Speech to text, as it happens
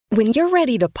When you're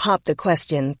ready to pop the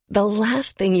question, the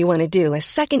last thing you want to do is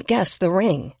second-guess the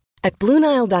ring. At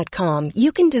BlueNile.com,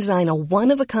 you can design a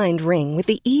one-of-a-kind ring with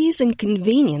the ease and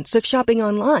convenience of shopping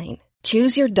online.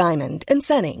 Choose your diamond and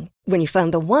setting. When you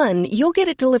find the one, you'll get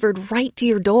it delivered right to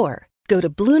your door. Go to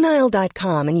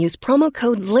BlueNile.com and use promo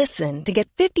code LISTEN to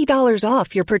get $50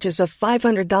 off your purchase of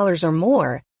 $500 or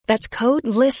more. That's code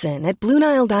LISTEN at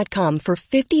BlueNile.com for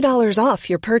 $50 off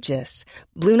your purchase.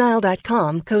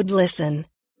 BlueNile.com, code LISTEN.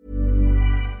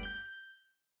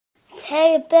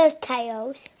 Two birth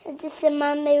tales. This is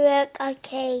Mummy work.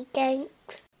 Okay,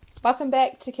 thanks. Welcome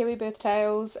back to Kiwi Birth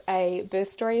Tales, a birth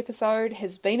story episode.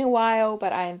 Has been a while,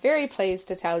 but I am very pleased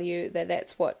to tell you that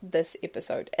that's what this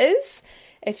episode is.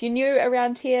 If you're new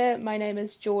around here, my name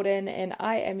is Jordan and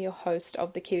I am your host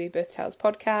of the Kiwi Birth Tales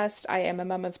podcast. I am a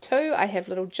mum of two. I have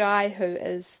little Jai, who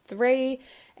is 3,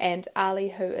 and Ali,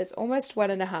 who is almost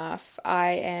 1.5.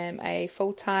 I am a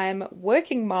full-time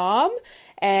working mom,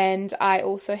 and I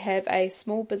also have a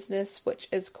small business which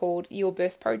is called Your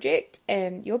Birth Project.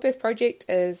 And Your Birth Project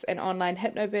is an online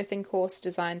hypnobirthing course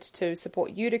designed to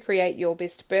support you to create your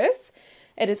best birth.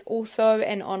 It is also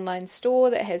an online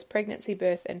store that has pregnancy,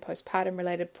 birth and postpartum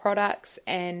related products,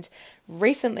 and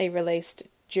recently released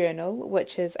journal,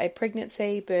 which is a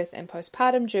pregnancy, birth and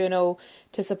postpartum journal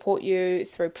to support you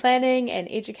through planning and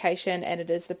education, and it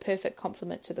is the perfect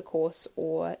complement to the course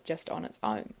or just on its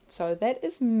own. So that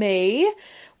is me.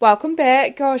 Welcome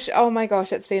back. Gosh, oh my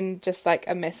gosh, it's been just like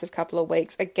a massive couple of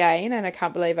weeks again, and I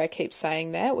can't believe I keep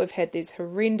saying that. We've had these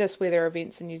horrendous weather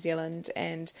events in New Zealand,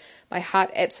 and my heart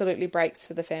absolutely breaks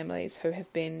for the families who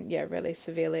have been really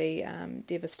severely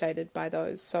devastated by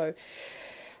those. So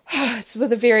it's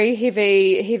with a very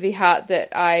heavy heart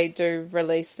that I do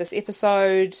release this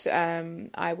episode.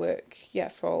 I work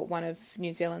for one of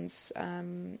New Zealand's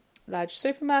large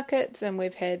supermarkets, and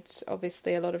we've had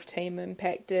obviously a lot of team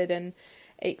impacted and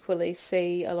equally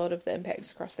see a lot of the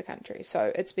impacts across the country.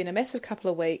 So it's been a massive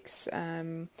couple of weeks.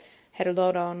 Had a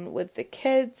lot on with the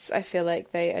kids. I feel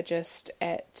like they are just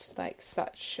at like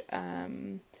such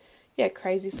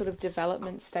crazy sort of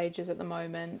development stages at the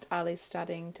moment. Ali's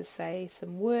starting to say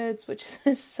some words, which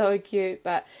is so cute,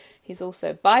 but he's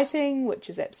also biting, which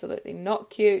is absolutely not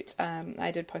cute.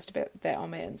 I did post about that on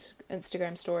my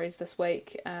Instagram stories this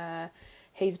week.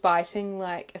 He's biting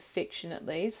like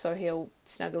affectionately, so he'll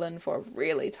snuggle in for a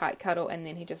really tight cuddle and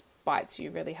then he just bites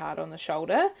you really hard on the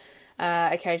shoulder.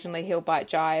 Occasionally he'll bite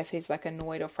Jai if he's like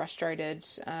annoyed or frustrated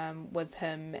with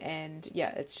him, and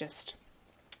it's just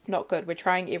not good. We're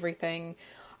trying everything.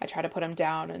 I try to put him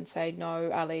down and say, no,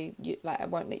 Ali, I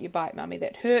won't let you bite Mummy,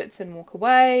 that hurts, and walk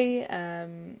away.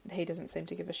 He doesn't seem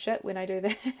to give a shit when I do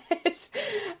that.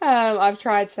 I've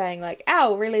tried saying like,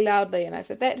 ow, really loudly, and I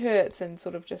said, that hurts, and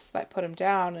sort of just like put him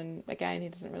down, and again, he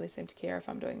doesn't really seem to care if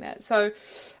I'm doing that. So,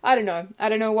 I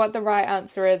don't know what the right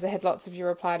answer is. I had lots of you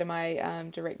reply to my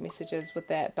direct messages with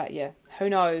that, but who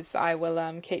knows. I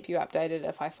will keep you updated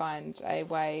if I find a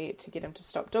way to get him to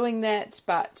stop doing that,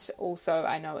 but also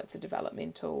I know it's a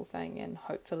developmental thing and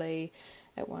hopefully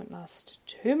it won't last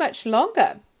too much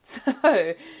longer.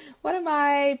 So what am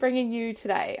I bringing you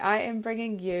today? I am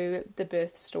bringing you the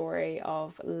birth story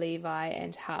of Levi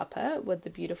and Harper with the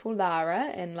beautiful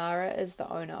Lara, and Lara is the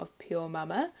owner of Pure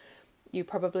Mama. You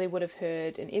probably would have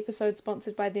heard an episode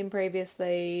sponsored by them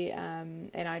previously,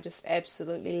 and I just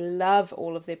absolutely love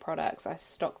all of their products. I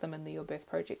stock them in the Your Birth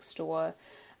Project store.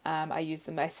 I used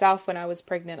them myself when I was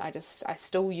pregnant. I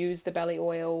still use the belly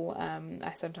oil.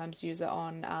 I sometimes use it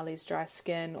on Ali's dry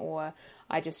skin, or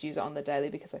I just use it on the daily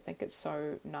because I think it's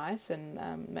so nice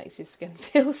and makes your skin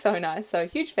feel so nice. So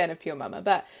huge fan of Pure Mama.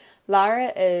 But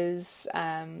Lara is,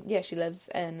 she lives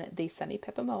in the sunny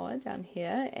Papamoa down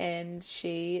here, and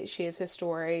she shares her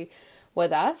story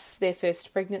with us. Their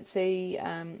first pregnancy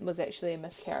was actually a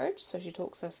miscarriage, so she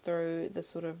talks us through the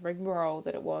sort of rigmarole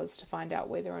that it was to find out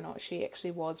whether or not she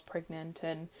actually was pregnant,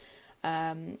 and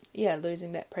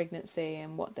losing that pregnancy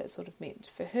and what that sort of meant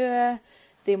for her.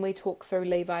 Then we talk through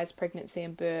Levi's pregnancy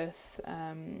and birth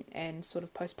and sort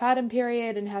of postpartum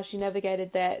period and how she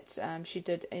navigated that. She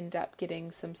did end up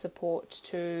getting some support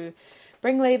to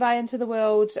bring Levi into the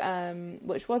world,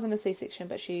 which wasn't a C-section,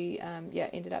 but she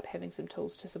ended up having some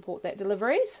tools to support that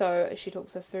delivery. So she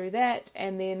talks us through that,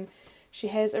 and then she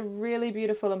has a really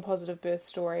beautiful and positive birth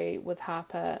story with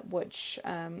Harper, which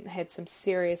had some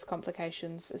serious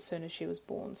complications as soon as she was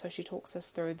born. So she talks us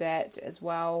through that as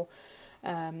well.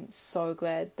 So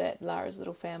glad that Lara's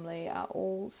little family are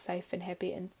all safe and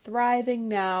happy and thriving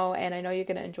now, and I know you're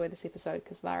going to enjoy this episode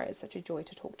because Lara is such a joy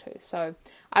to talk to. So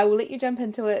I will let you jump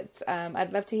into it.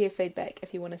 I'd love to hear feedback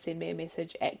if you want to send me a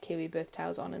message at Kiwi Birth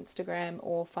Tales on Instagram,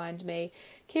 or find me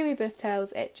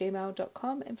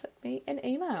kiwibirthtales@gmail.com and flick me an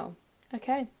email.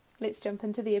 Okay, let's jump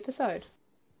into the episode.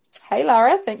 Hey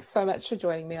Lara, thanks so much for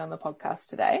joining me on the podcast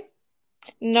today.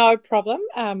 No problem.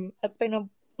 It's been a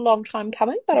long time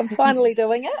coming, but I'm finally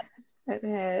doing it. It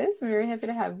has. I'm very happy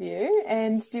to have you.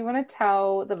 And do you want to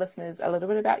tell the listeners a little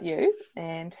bit about you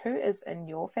and who is in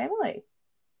your family?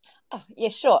 Oh, yeah,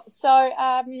 sure. So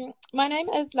my name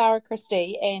is Lara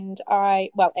Christie, and Lara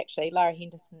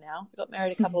Henderson now. I got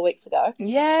married a couple of weeks ago.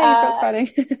 Yay, so exciting.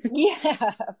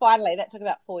 Yeah, finally. That took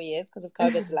about 4 years because of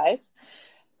COVID delays.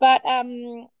 But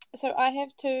so I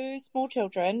have two small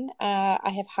children.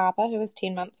 I have Harper, who is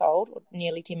 10 months old, or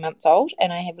nearly 10 months old,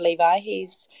 and I have Levi.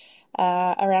 He's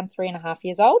around 3.5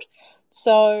 years old.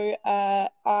 So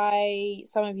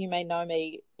some of you may know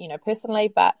me, personally,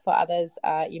 but for others,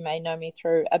 you may know me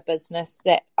through a business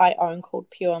that I own called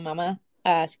Pure Mama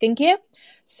Skincare.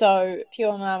 So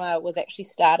Pure Mama was actually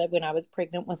started when I was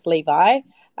pregnant with Levi,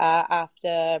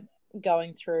 after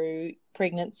going through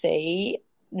pregnancy,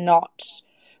 not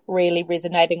really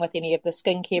resonating with any of the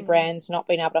skincare brands, not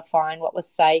being able to find what was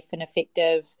safe and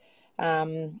effective,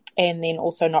 and then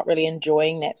also not really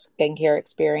enjoying that skincare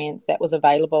experience that was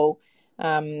available.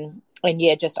 I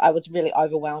was really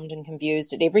overwhelmed and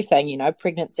confused at everything,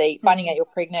 pregnancy, finding out you're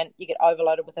pregnant, you get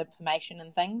overloaded with information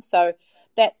and things. So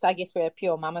that's, I guess, where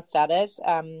Pure Mama started.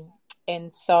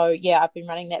 And so, yeah, I've been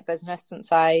running that business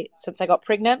since I got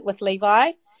pregnant with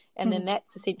Levi, and then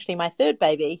that's essentially my third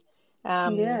baby.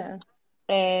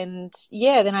 And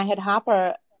yeah, then I had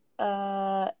Harper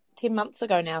 10 months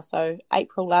ago now, so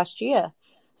April last year.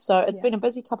 So it's been a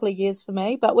busy couple of years for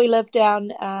me, but we live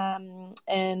down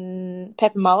in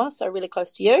Papamoa, so really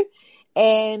close to you,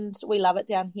 and we love it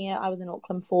down here. I was in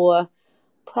Auckland for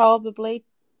probably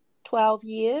 12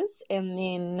 years, and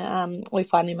then we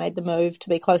finally made the move to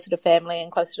be closer to family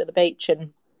and closer to the beach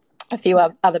and a few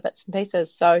other bits and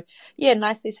pieces. So yeah,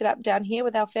 nicely set up down here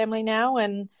with our family now,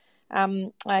 and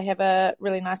I have a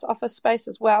really nice office space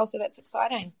as well, so that's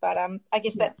exciting. But I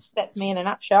guess that's me in a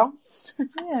nutshell.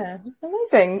 Yeah,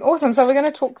 amazing, awesome. So we're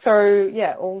going to talk through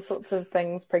all sorts of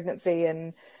things, pregnancy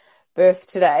and birth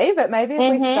today. But maybe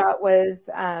if we start with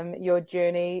your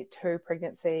journey to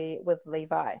pregnancy with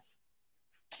Levi.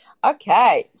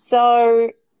 Okay,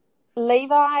 so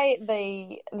Levi,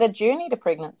 the journey to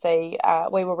pregnancy,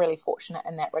 we were really fortunate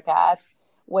in that regard.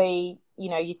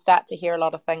 You start to hear a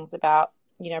lot of things about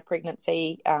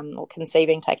pregnancy or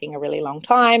conceiving taking a really long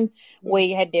time.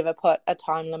 We had never put a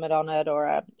time limit on it, or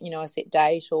a set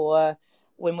date, or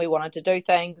when we wanted to do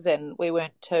things, and we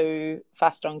weren't too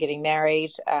fussed on getting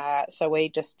married, so we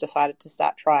just decided to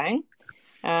start trying.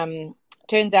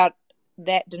 Turns out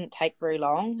that didn't take very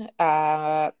long.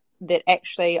 That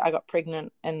actually I got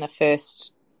pregnant in the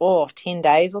first 10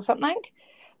 days or something.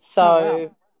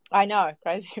 So I know,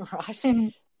 crazy, right?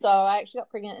 So I actually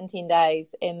got pregnant in 10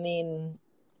 days, and then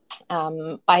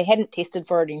I hadn't tested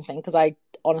for it or anything because I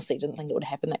honestly didn't think it would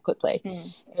happen that quickly.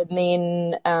 And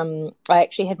then I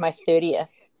actually had my 30th,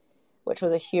 which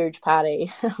was a huge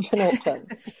party up in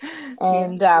Auckland.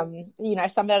 And,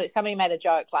 somebody made a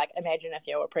joke, like, imagine if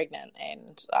you were pregnant.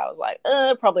 And I was like,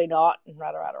 probably not, and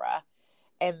rah.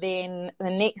 And then the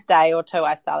next day or two,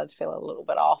 I started to feel a little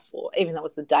bit off, or even though it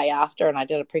was the day after, and I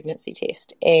did a pregnancy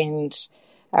test. And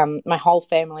my whole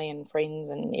family and friends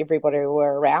and everybody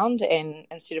were around, and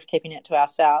instead of keeping it to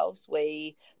ourselves,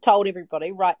 we told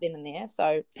everybody right then and there.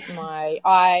 So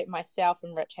myself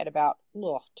and Rich had about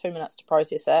 2 minutes to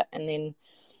process it, and then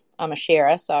I'm a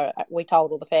sharer, so we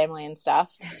told all the family and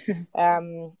stuff.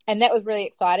 And that was really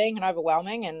exciting and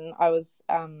overwhelming, and I was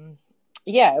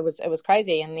it was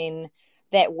crazy. And then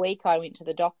that week I went to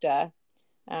the doctor,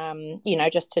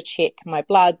 just to check my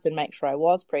bloods and make sure I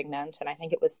was pregnant. And I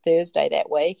think it was Thursday that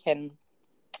week, and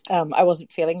I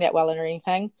wasn't feeling that well or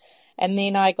anything. And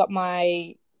then I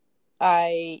peed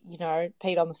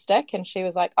on the stick, and she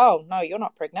was like, "Oh, no, you're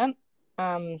not pregnant."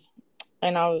 And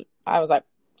I was like,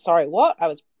 "Sorry, what?" I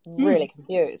was really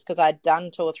confused because I'd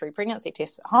done 2 or 3 pregnancy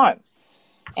tests at home.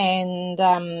 And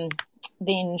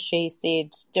then she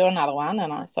said, "Do another one."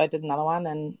 And so I did another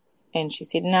one, and she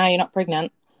said, "No, you're not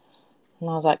pregnant." And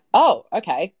I was like, "Oh,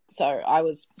 okay." So I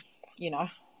was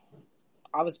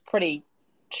pretty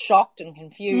shocked and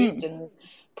confused and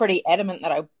pretty adamant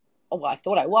that I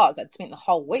thought I was. I'd spent the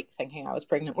whole week thinking I was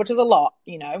pregnant, which is a lot,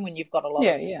 when you've got a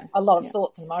lot of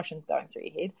thoughts and emotions going through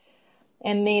your head.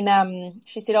 And then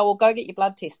she said, "Oh, well, go get your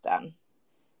blood test done."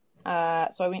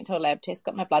 So I went to a lab test,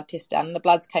 got my blood test done, and the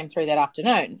bloods came through that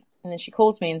afternoon. And then she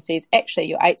calls me and says, actually,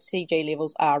 your HCG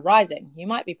levels are rising. You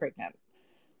might be pregnant.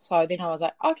 So then I was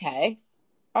like, okay,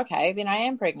 then I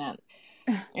am pregnant.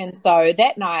 And so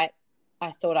that night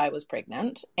I thought I was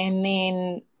pregnant. And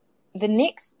then the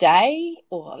next day,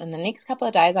 or in the next couple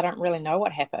of days, I don't really know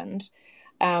what happened.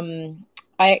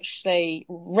 Rich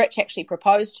actually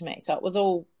proposed to me. So it was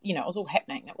all, it was all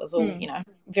happening. It was all,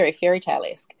 very fairy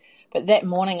tale-esque. But that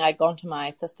morning I'd gone to my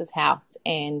sister's house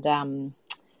and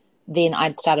then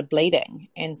I'd started bleeding.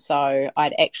 And so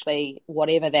I'd actually,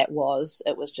 whatever that was,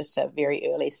 it was just a very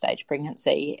early stage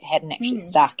pregnancy, hadn't actually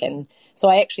stuck. And so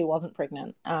I actually wasn't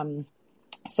pregnant. And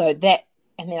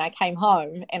then I came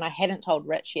home and I hadn't told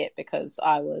Rich yet because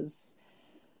I was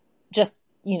just,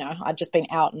 I'd just been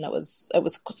out and it was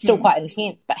still quite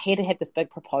intense, but he had this big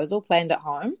proposal planned at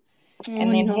home.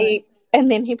 And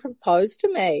then he proposed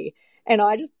to me and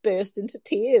I just burst into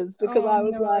tears because I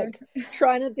was like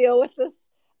trying to deal with this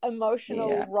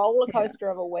emotional roller coaster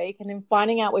of a week and then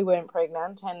finding out we weren't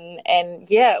pregnant. And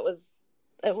it was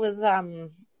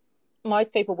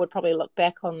most people would probably look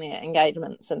back on their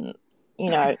engagements and,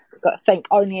 think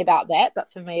only about that,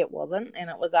 but for me it wasn't. And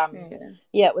it was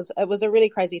it was a really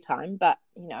crazy time, but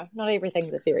not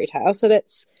everything's a fairy tale. So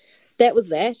that was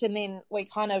that. And then we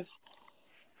kind of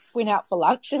went out for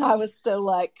lunch and I was still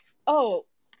like,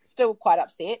 still quite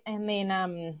upset. And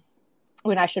then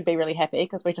when I should be really happy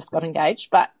because we just got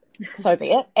engaged, but so be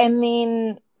it. And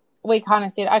then we kind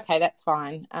of said, okay, that's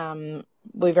fine.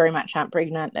 We very much aren't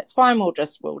pregnant. That's fine. We'll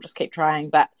just keep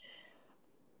trying. But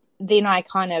then I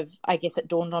guess it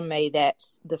dawned on me that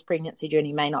this pregnancy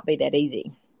journey may not be that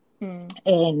easy.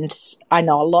 And I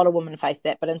know a lot of women face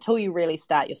that, but until you really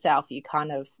start yourself, you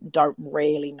kind of don't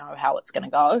really know how it's going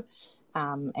to go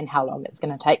and how long it's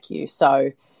going to take you.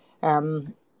 So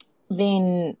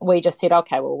then we just said,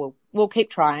 okay, well, we'll keep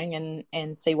trying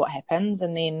and see what happens.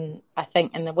 And then I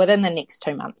think within the next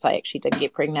 2 months, I actually did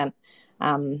get pregnant.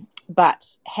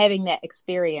 But having that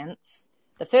experience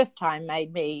the first time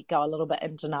made me go a little bit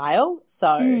in denial.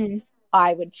 So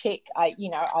I would check, I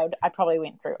probably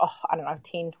went through,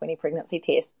 10, 20 pregnancy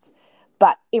tests.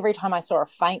 But every time I saw a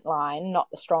faint line, not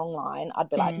the strong line, I'd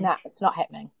be like, nah, it's not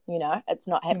happening. It's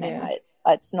not happening. Yeah.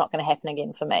 It's not going to happen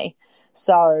again for me.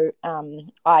 So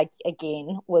I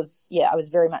was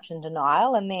very much in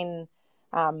denial. And then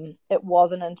it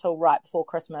wasn't until right before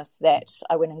Christmas that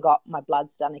I went and got my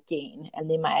bloods done again. And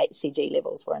then my HCG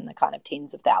levels were in the kind of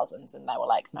tens of thousands. And they were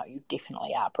like, no, you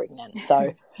definitely are pregnant.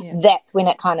 So that's when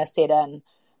it kind of set in.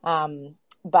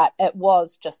 But it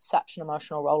was just such an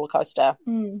emotional roller coaster.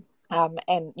 And,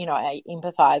 I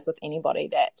empathize with anybody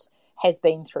that has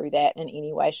been through that in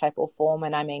any way, shape or form.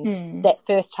 And I mean, that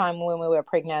first time when we were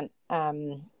pregnant,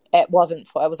 it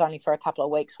was only for a couple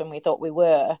of weeks when we thought we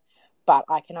were, but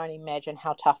I can only imagine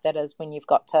how tough that is when you've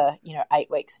got to, 8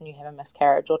 weeks and you have a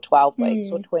miscarriage, or 12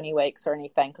 weeks or 20 weeks or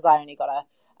anything, because I only got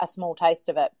a small taste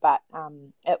of it, but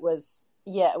it was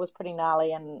pretty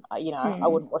gnarly, and I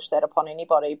wouldn't wish that upon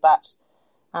anybody, but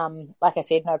like I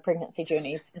said, no pregnancy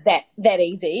journey's that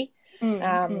easy.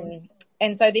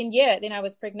 And so then I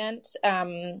was pregnant,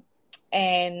 and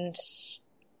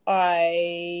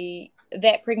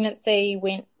that pregnancy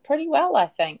went pretty well, I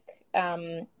think.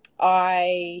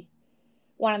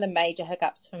 One of the major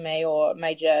hiccups for me, or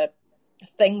major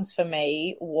things for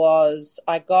me, was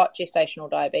I got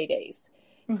gestational diabetes,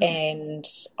 and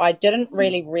I didn't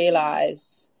really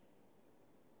realize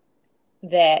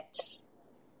that.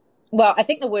 Well, I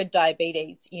think the word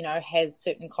diabetes, has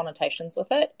certain connotations with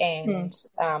it, and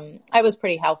I was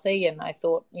pretty healthy, and I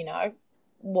thought,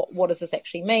 what does this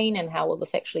actually mean, and how will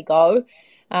this actually go?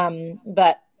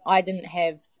 But I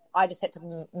just had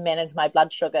to manage my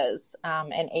blood sugars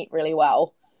and eat really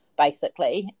well,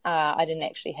 basically. I didn't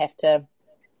actually have to,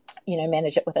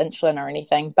 manage it with insulin or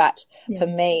anything. But for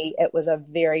me, it was a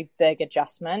very big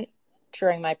adjustment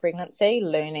during my pregnancy,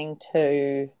 learning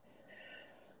to,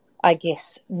 I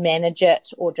guess, manage it,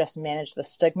 or just manage the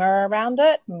stigma around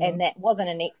it. And that wasn't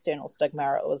an external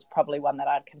stigma. It was probably one that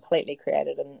I'd completely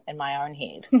created in my own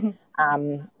head.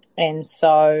 And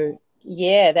so,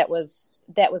 that was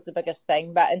the biggest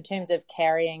thing. But in terms of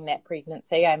carrying that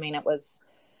pregnancy, I mean, it was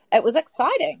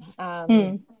exciting.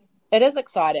 It is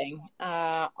exciting.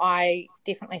 I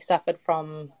definitely suffered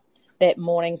from that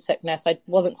morning sickness. I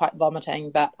wasn't quite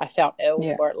vomiting, but I felt ill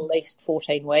for at least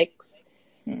 14 weeks.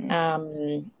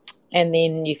 And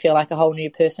then you feel like a whole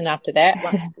new person after that.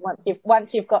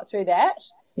 Once you've got through that,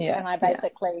 and I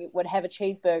basically would have a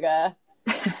cheeseburger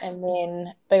and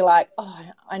then be like, oh,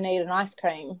 I need an ice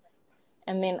cream,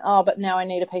 and then, oh, but now I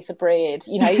need a piece of bread.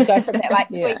 You know, you go from that like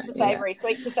sweet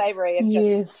to savoury of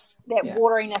just that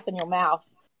wateriness in your mouth.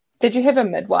 Did you have a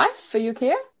midwife for your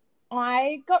care?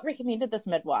 I got recommended this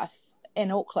midwife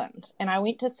in Auckland, and I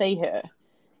went to see her,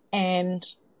 and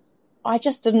I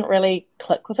just didn't really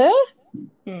click with her.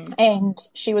 And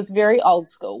she was very old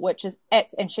school,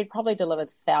 and she'd probably delivered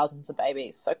thousands of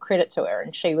babies, so credit to her,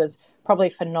 and she was probably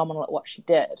phenomenal at what she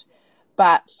did.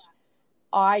 But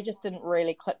I just didn't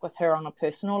really click with her on a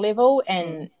personal level,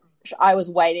 and I was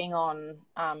waiting on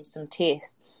some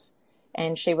tests,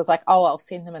 and she was like, oh, I'll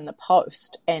send them in the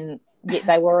post, and yet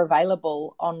they were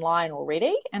available online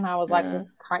already, and I was like, well,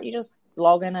 can't you just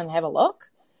log in and have a look?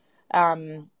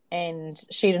 And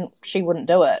she wouldn't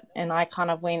do it, and I kind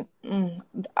of went,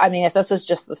 I mean, if this is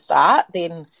just the start,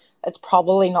 then it's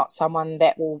probably not someone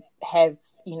that will have,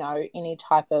 you know, any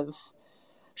type of,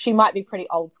 she might be pretty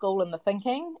old school in the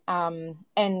thinking,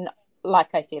 and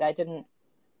like I said,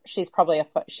 she's probably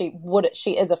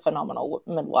she is a phenomenal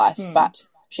midwife, but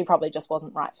she probably just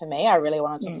wasn't right for me. I really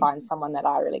wanted to find someone that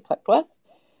I really clicked with.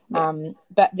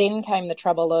 But then came the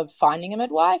trouble of finding a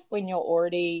midwife when you're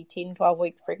already 10, 12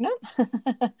 weeks pregnant.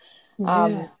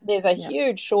 There's a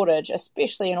huge shortage,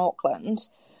 especially in Auckland.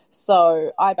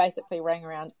 So I basically rang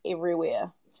around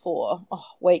everywhere for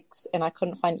weeks, and I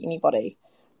couldn't find anybody.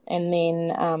 And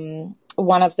then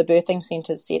one of the birthing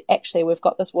centres said, actually, we've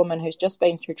got this woman who's just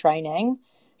been through training.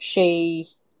 She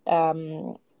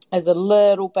is a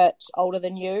little bit older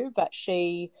than you, but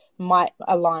she might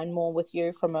align more with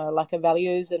you from a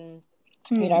values and,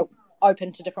 you know,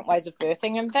 open to different ways of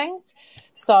birthing and things.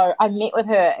 So I met with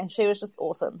her, and she was just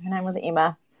awesome. Her name was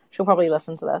Emma. She'll probably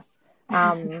listen to this.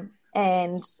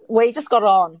 And we just got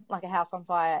on like a house on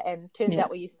fire, and turns out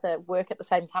we used to work at the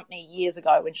same company years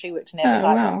ago when she worked in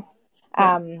advertising.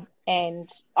 And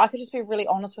I could just be really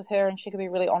honest with her, and she could be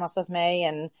really honest with me,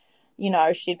 and you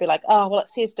know, she'd be like, oh, well, it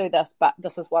says do this, but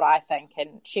this is what I think.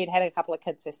 And she'd had a couple of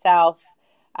kids herself,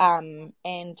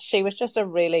 and she was just a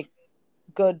really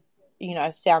good, you know,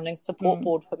 sounding support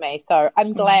board for me. So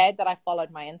I'm glad that I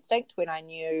followed my instinct when I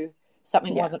knew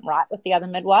something wasn't right with the other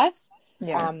midwife.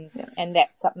 And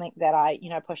that's something that I, you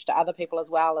know, push to other people as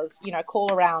well, as, you know,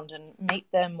 call around and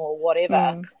meet them or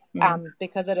whatever,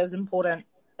 because it is important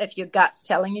if your gut's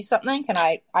telling you something. And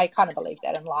I kind of believe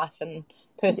that in life and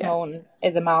personal and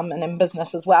as a mum and in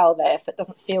business as well, that if it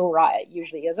doesn't feel right, it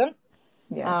usually isn't.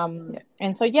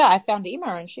 And so, I found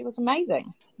Emma, and she was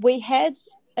amazing. We had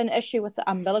an issue with the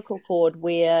umbilical cord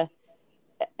where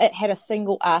it had a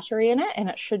single artery in it, and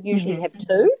it should usually have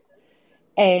two.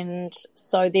 And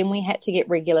so then we had to get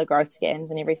regular growth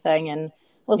scans and everything, and it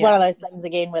was one of those things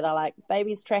again where they're like,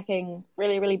 baby's tracking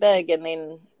really, really big, and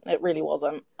then it really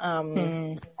wasn't.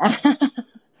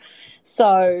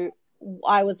 So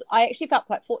I actually felt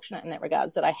quite fortunate in that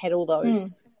regards, that I had all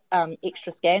those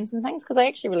extra scans and things, because I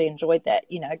actually really enjoyed that,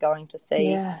 you know, going to see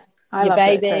your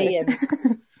baby. And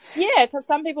because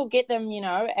some people get them, you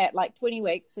know, at like 20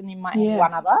 weeks and then might have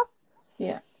one other.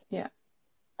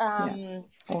 Awesome.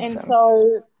 And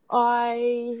so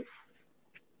I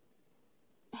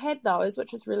had those,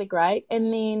 which was really great.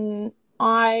 And then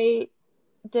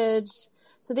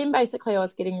basically I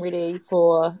was getting ready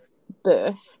for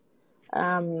birth.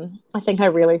 I think I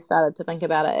really started to think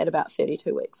about it at about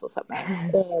 32 weeks or something.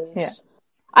 And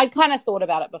I'd kind of thought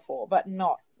about it before, but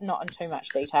not in too much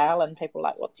detail. And people were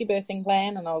like, what's your birthing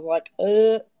plan? And I was like,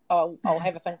 I'll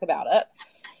have a think about it.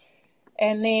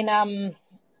 And then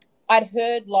I'd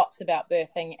heard lots about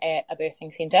birthing at a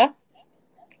birthing centre,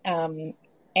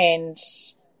 and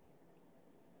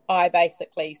I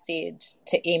basically said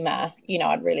to Emma, you know,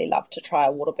 I'd really love to try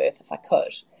a water birth if I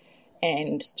could.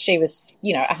 And she was,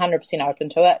 you know, 100% open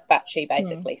to it, but she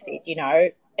basically said, you know,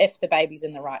 if the baby's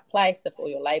in the right place, if all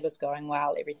your labour's going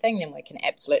well, everything, then we can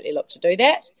absolutely look to do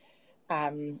that.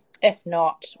 If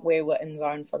not, we were in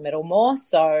zone for Middlemore,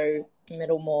 so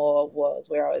Middlemore was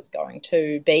where I was going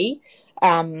to be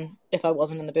if I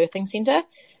wasn't in the birthing centre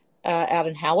out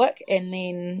in Howick. And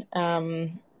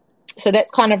then so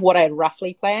that's kind of what I had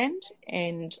roughly planned.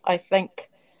 And I think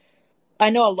I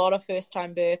know a lot of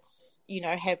first-time births, you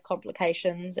know, have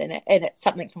complications, and it's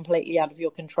something completely out of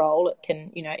your control. It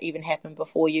can, you know, even happen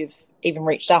before you've even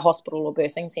reached a hospital or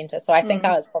birthing centre. So I think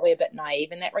I was probably a bit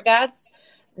naive in that regards,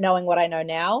 knowing what I know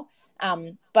now.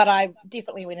 But I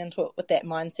definitely went into it with that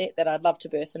mindset that I'd love to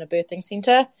birth in a birthing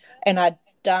centre, and I'd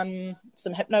done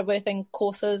some hypnobirthing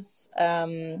courses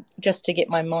just to get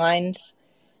my mind,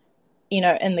 you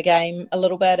know, in the game a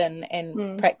little bit,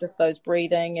 and practice those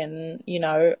breathing and, you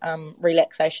know,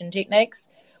 relaxation techniques,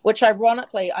 which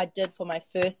ironically I did for my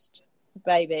first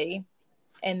baby,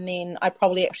 and then I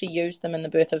probably actually used them in the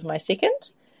birth of my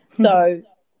second. So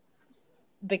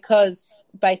because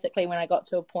basically when I got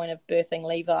to a point of birthing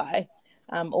Levi,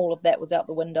 all of that was out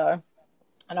the window,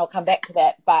 and I'll come back to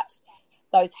that. But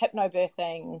those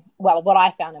hypnobirthing, well, what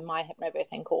I found in my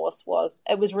hypnobirthing course was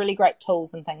it was really great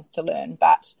tools and things to learn,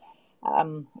 but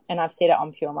and I've said it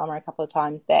on Pure Mama a couple of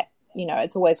times that, you know,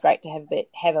 it's always great to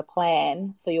have a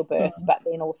plan for your birth, but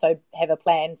then also have a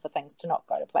plan for things to not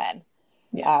go to plan,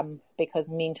 because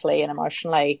mentally and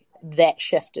emotionally that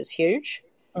shift is huge.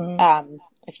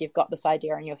 If you've got this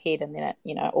idea in your head and then it,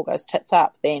 you know, all goes tits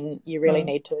up, then you really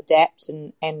need to adapt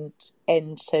and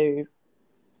to,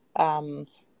 I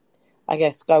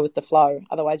guess, go with the flow.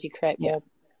 Otherwise you create more,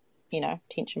 you know,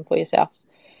 tension for yourself.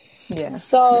 Yeah.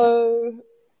 So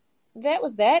that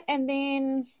was that. And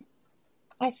then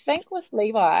I think with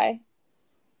Levi,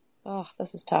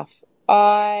 this is tough.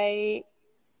 Oh,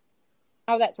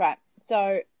 that's right.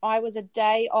 So I was a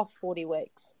day off 40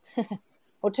 weeks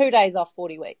or 2 days off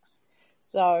 40 weeks.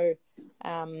 So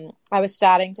I was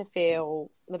starting to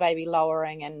feel the baby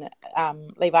lowering, and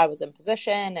Levi was in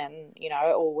position, and, you know,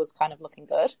 it all was kind of looking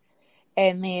good.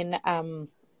 And then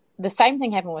the same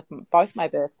thing happened with both my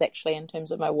births, actually, in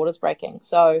terms of my waters breaking.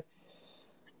 So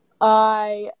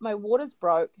my waters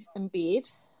broke in bed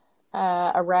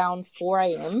around 4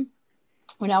 a.m.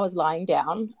 when I was lying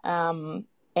down.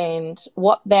 And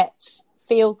what that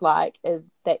feels like is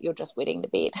that you're just wetting the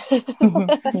bed.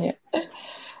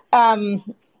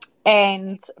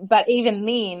 But even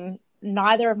then,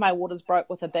 neither of my waters broke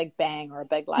with a big bang or a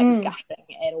big gushing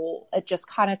at all. It just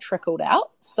kind of trickled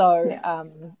out.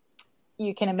 So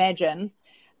you can imagine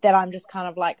that I'm just kind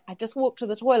of like, I just walked to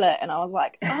the toilet and I was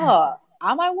like, are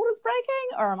my waters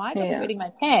breaking or am I just wetting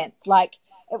my pants? Like,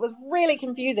 it was really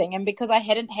confusing. And because I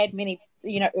hadn't had many,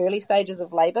 you know, early stages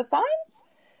of labor signs,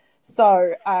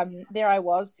 so there I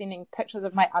was sending pictures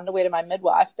of my underwear to my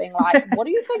midwife being like, what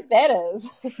do you think that is?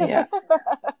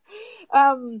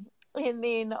 And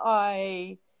then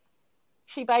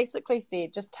she basically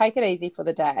said, just take it easy for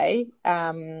the day,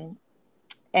 and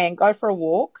go for a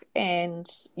walk, and,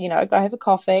 you know, go have a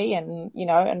coffee and, you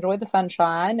know, enjoy the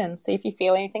sunshine and see if you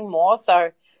feel anything more.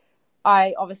 So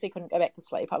I obviously couldn't go back to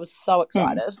sleep. I was so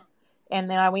excited. And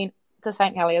then I went to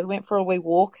St. Heliers, went for a wee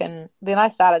walk, and then I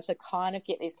started to kind of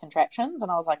get these contractions,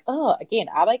 and I was like, again,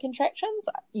 are they contractions?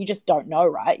 You just don't know,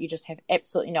 right? You just have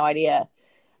absolutely no idea.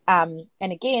 And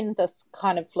again, this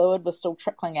kind of fluid was still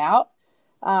trickling out.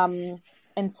 And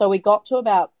so we got to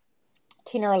about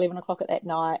 10 or 11 o'clock at that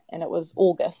night, and it was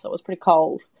August, so it was pretty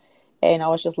cold, and I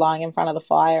was just lying in front of the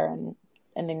fire, and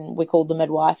then we called the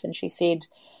midwife, and she said,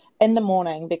 in the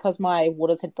morning, because my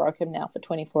waters had broken now for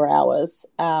 24 hours,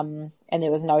 and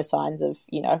there was no signs of,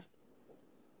 you know,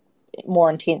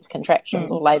 more intense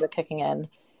contractions or labour kicking in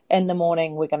the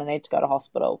morning, we're going to need to go to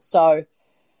hospital. So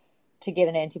to get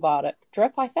an antibiotic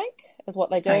drip, I think, is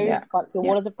what they do once your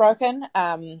waters have broken.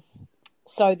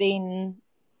 So then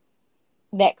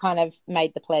that kind of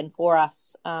made the plan for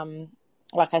us.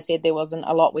 Like I said, there wasn't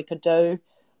a lot we could do.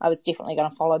 I was definitely going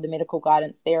to follow the medical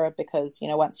guidance there because, you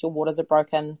know, once your waters are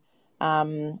broken,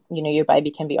 you know, your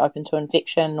baby can be open to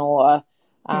infection or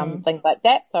things like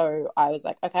that. So I was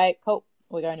like, okay, cool.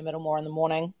 We're going to Middlemore in the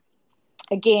morning.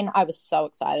 Again, I was so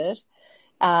excited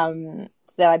so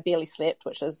that I barely slept,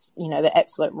 which is, you know, the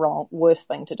absolute worst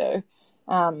thing to do.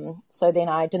 So then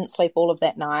I didn't sleep all of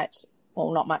that night,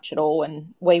 well, not much at all.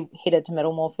 And we headed to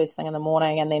Middlemore first thing in the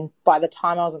morning. And then by the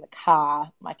time I was in the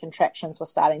car, my contractions were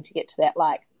starting to get to that,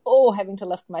 like, having to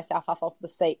lift myself up off the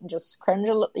seat and just cringe,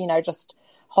 you know, just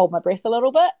hold my breath a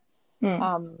little bit.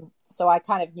 So I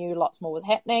kind of knew lots more was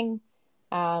happening.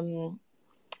 And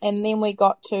then we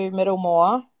got to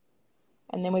Middlemore,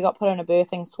 and then we got put in a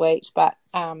birthing suite, but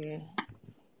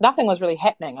nothing was really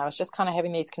happening. I was just kind of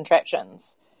having these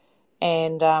contractions.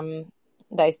 And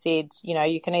they said, you know,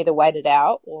 you can either wait it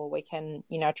out or we can,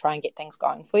 you know, try and get things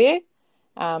going for you.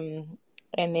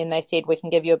 And then they said we can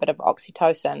give you a bit of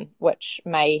oxytocin, which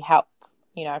may help,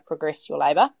 you know, progress your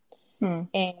labour.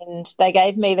 And they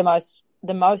gave me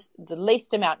the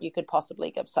least amount you could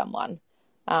possibly give someone.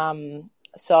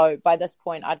 So by this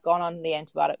point, I'd gone on the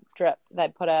antibiotic drip. They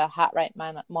put a heart rate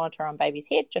monitor on baby's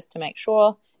head just to make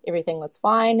sure everything was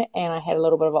fine, and I had a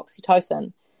little bit of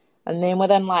oxytocin. And then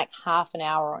within like half an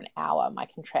hour or an hour, my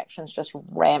contractions just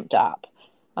ramped up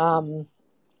to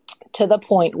the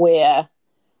point where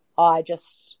I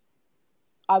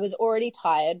was already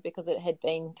tired because it had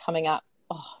been coming up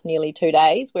nearly 2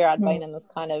 days where I'd been in this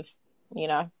kind of, you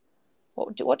know,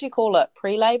 what do you call it?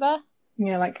 Pre-labor?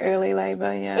 Yeah, like early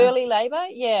labor, yeah. Early labor,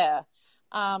 yeah.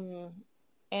 And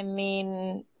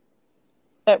then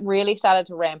it really started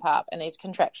to ramp up, and these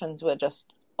contractions were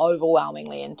just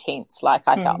overwhelmingly intense. Like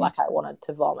I felt like I wanted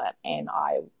to vomit, and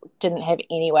I didn't have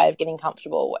any way of getting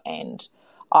comfortable, and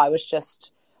I was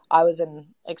in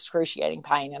excruciating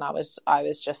pain, and I was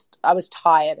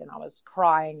tired, and I was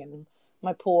crying, and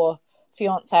my poor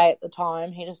fiance at the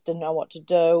time, he just didn't know what to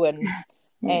do, and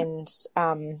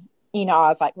you know, I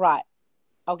was like, right,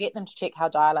 I'll get them to check how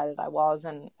dilated I was,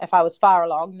 and if I was far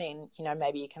along, then, you know,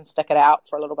 maybe you can stick it out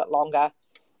for a little bit longer.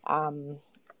 And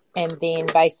then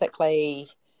basically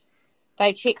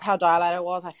they checked how dilated I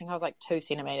was. I think I was like 2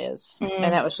 centimeters, and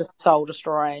that was just soul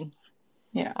destroying.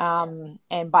 Yeah.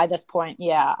 And by this point,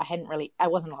 I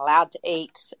wasn't allowed to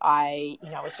eat. I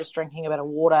was just drinking a bit of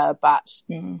water, but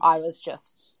I was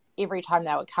just, every time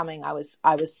they were coming, I was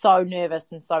so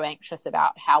nervous and so anxious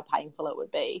about how painful it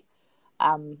would be,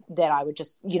 that I would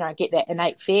just, you know, get that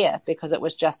innate fear because it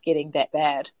was just getting that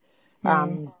bad.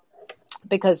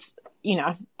 Because, you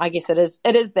know, I guess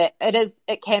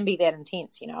it can be that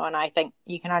intense, you know, and I think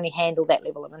you can only handle that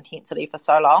level of intensity for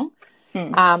so long.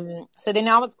 So then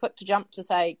I was quick to jump to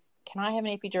say, can I have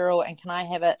an epidural, and can I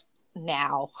have it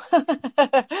now?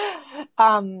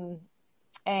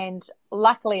 And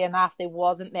luckily enough, there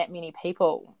wasn't that many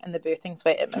people in the birthing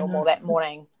suite at Millmore that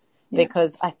morning,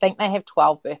 because I think they have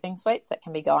 12 birthing suites that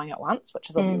can be going at once,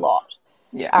 which is a lot.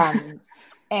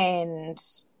 And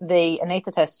the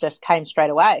anaesthetist just came straight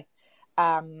away.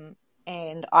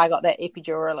 And I got that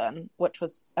epidural in, which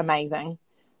was amazing.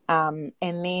 And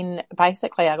then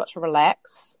basically I got to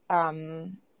relax.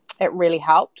 It really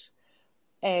helped.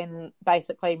 And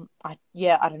basically, I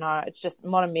don't know, it's just,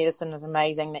 modern medicine is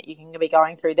amazing that you can be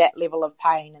going through that level of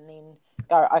pain and then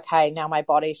go, okay, now my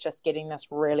body's just getting this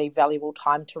really valuable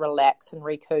time to relax and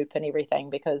recoup and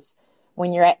everything, because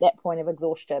when you're at that point of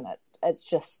exhaustion, it's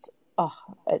just, I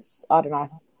don't know,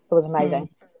 it was amazing.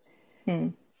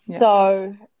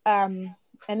 So, and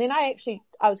then I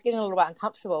was getting a little bit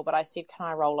uncomfortable, but I said, can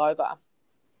I roll over?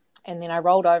 And then I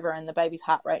rolled over and the baby's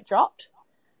heart rate dropped.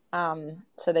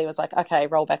 So they was like, okay,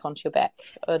 roll back onto your back.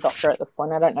 A doctor at this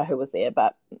point, I don't know who was there,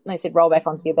 but they said, roll back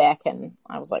onto your back. And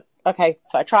I was like, okay.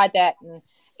 So I tried that. And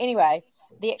anyway,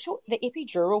 the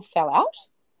epidural fell out.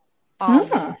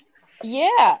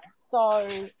 Yeah. So,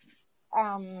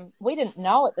 we didn't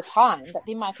know at the time, but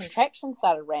then my contractions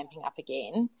started ramping up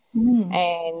again.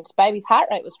 And baby's heart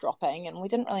rate was dropping, and we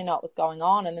didn't really know what was going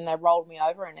on. And then they rolled me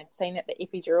over and had seen that the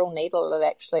epidural needle had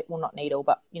actually, well, not needle,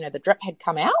 but, you know, the drip had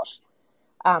come out,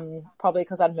 probably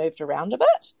because I'd moved around a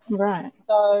bit. Right.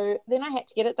 So then I had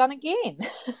to get it done again.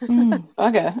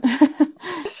 Bugger.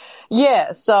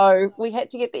 Yeah, so we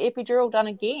had to get the epidural done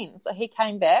again. So he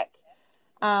came back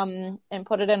and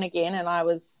put it in again, and I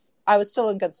was still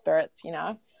in good spirits, you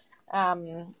know.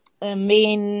 And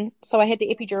then, so I had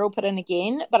the epidural put in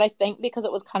again, but I think because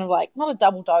it was kind of like, not a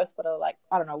double dose, but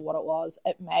I don't know what it was,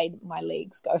 it made my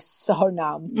legs go so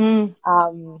numb,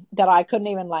 that I couldn't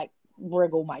even like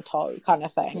wriggle my toe kind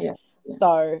of thing. Yeah.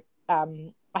 So,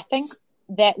 I think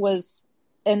that was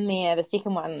in there, the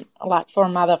second one, like for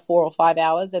another 4 or 5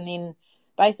 hours. And then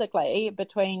basically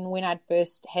between when I'd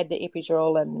first had the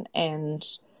epidural and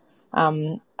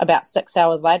about 6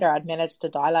 hours later, I'd managed to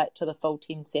dilate to the full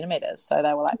 10 centimeters. So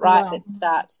they were like, right, let's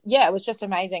start. Yeah, it was just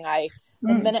amazing.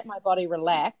 The minute my body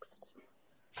relaxed,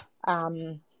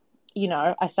 you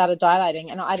know, I started dilating,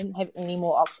 and I didn't have any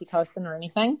more oxytocin or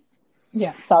anything.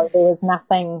 Yeah. So there was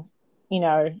nothing, you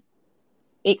know,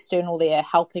 external there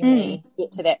helping me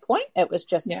get to that point. It was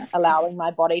just allowing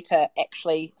my body to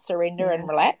actually surrender and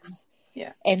relax.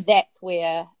 Yeah. And that's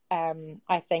where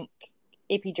I think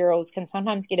epidurals can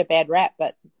sometimes get a bad rap,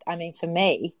 but I mean, for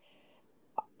me,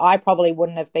 I probably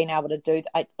wouldn't have been able to do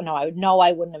that.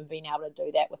 I wouldn't have been able to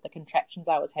do that with the contractions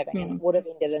I was having, and it would have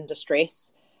ended in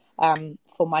distress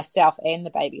for myself and the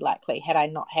baby, likely, had I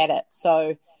not had it.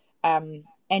 So,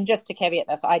 and just to caveat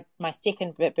this, my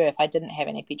second birth, I didn't have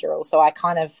an epidural, so I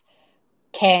kind of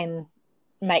can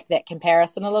make that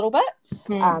comparison a little bit.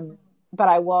 But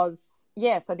I was,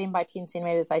 so then by 10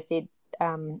 centimetres, they said,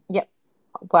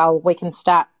 well, we can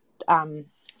start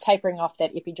tapering off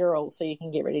that epidural so you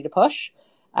can get ready to push,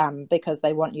 because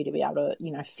they want you to be able to,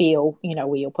 you know, feel, you know,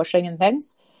 where you're pushing and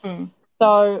things.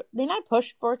 So then I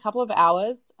pushed for a couple of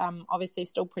hours, obviously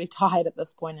still pretty tired at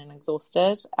this point and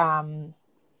exhausted.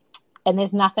 And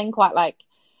there's nothing quite like,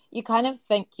 you kind of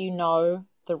think you know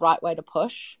the right way to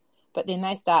push, but then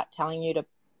they start telling you to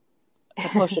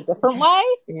push a different way.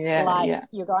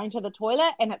 You're going to the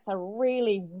toilet, and it's a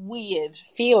really weird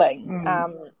feeling,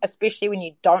 especially when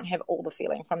you don't have all the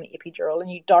feeling from the epidural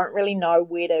and you don't really know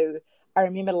where to. I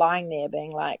remember lying there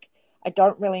being like, I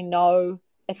don't really know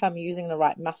if I'm using the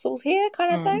right muscles here,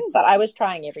 kind of thing. But I was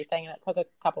trying everything, and it took a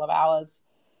couple of hours.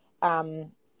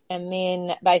 And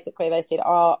then basically they said,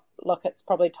 oh, look, it's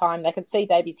probably time. They could see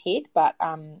baby's head, but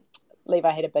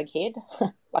Levi had a big head.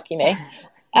 Lucky me.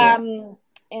 And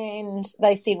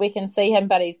they said, we can see him,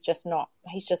 but he's just not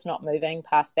moving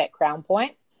past that crown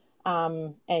point.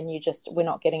 And we're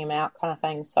not getting him out kind of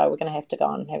thing. So we're going to have to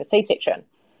go and have a C-section.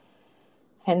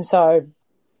 And so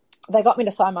they got me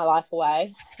to sign my life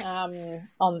away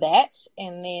on that.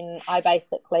 And then I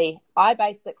basically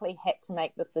had to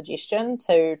make the suggestion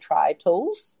to try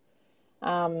tools,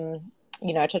 to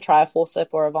try a forcep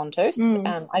or a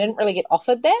ventouse. I didn't really get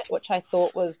offered that, which I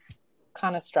thought was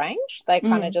kind of strange. They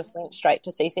kind of just went straight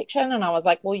to C-section, and I was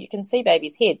like, well, you can see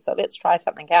baby's head, so let's try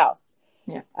something else.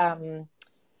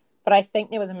 But I think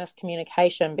there was a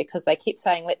miscommunication because they kept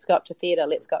saying, let's go up to theatre.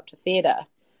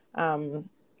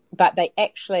 But they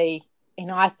actually,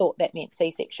 I thought that meant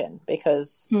C-section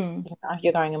because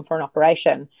you're going in for an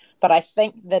operation. But I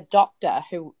think the doctor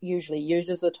who usually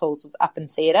uses the tools was up in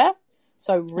theatre.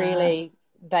 So really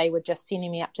they were just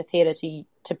sending me up to theatre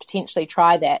to potentially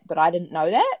try that, but I didn't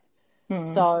know that.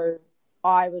 So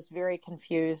I was very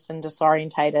confused and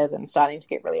disorientated and starting to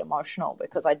get really emotional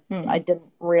because I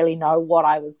didn't really know what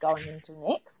I was going into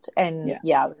next. And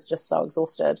I was just so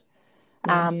exhausted.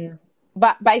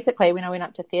 But basically when I went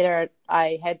up to theatre,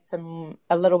 I had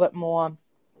a little bit more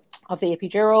of the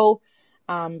epidural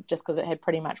just because it had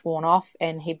pretty much worn off.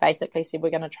 And he basically said, we're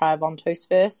going to try a ventouse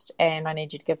first and I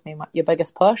need you to give me your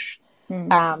biggest push.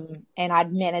 And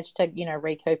I'd managed to,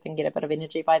 recoup and get a bit of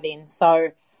energy by then.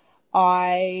 So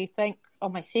I think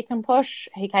on my second push,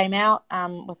 he came out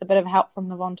with a bit of help from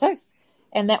the ventouse,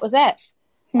 and that was that.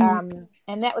 And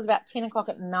that was about 10 o'clock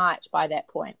at night by that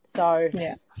point. So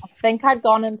I think I'd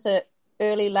gone into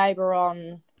early labour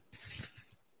on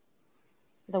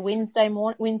the Wednesday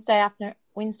night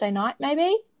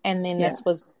maybe, and then this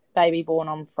was baby born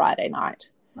on Friday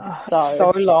night.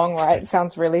 So long, right? It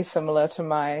sounds really similar to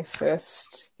my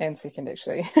first and second,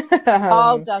 actually.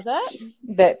 Does it?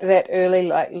 That early,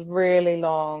 really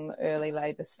long early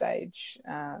labour stage.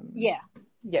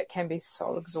 It can be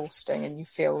so exhausting, and you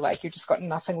feel like you've just got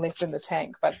nothing left in the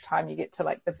tank by the time you get to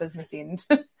the business end.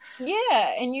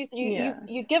 And you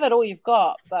give it all you've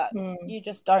got, but you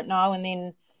just don't know. And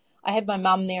then I had my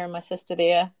mum there and my sister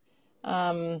there,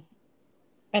 and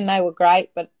they were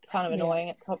great, but kind of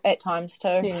annoying at times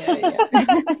too.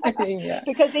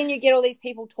 Because then you get all these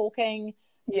people talking,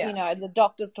 the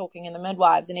doctors talking and the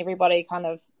midwives and everybody kind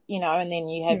of, and then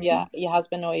you have your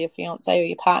husband or your fiance or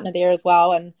your partner there as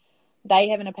well, and they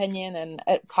have an opinion, and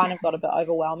it kind of got a bit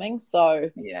overwhelming. So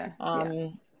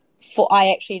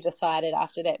I actually decided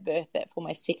after that birth that for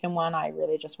my second one I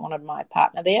really just wanted my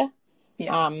partner there.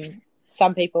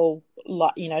 Some people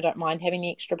don't mind having the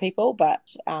extra people,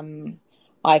 but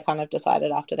I kind of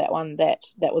decided after that one that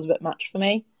was a bit much for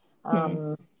me.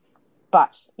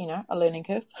 But, a learning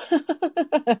curve.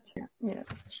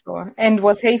 Sure. And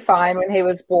was he fine when he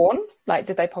was born?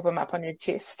 Did they pop him up on your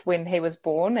chest when he was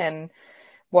born? And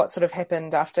what sort of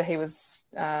happened after he was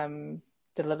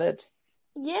delivered?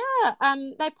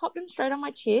 They popped him straight on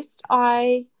my chest.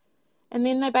 And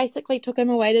then they basically took him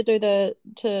away to do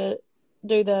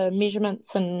the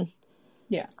measurements and,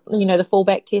 the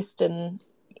fallback test and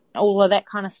all of that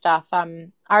kind of stuff. I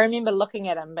remember looking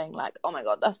at him being like, oh my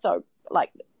God, that's so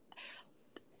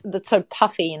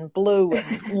puffy and blue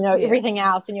and, everything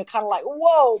else. And you're kind of like,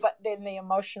 whoa, but then the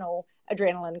emotional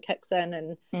adrenaline kicks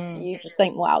in and you just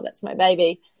think, wow, that's my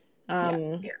baby.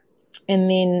 And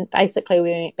then basically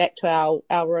we went back to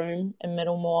our room in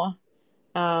Middlemore,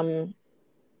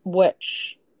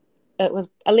 which it was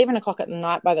 11 o'clock at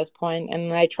night by this point,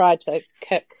 and they tried to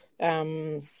kick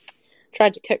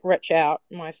Rich out,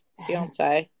 my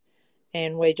fiance,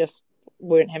 and we just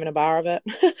weren't having a bar of it.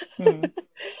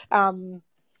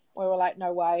 We were like,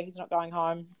 no way, he's not going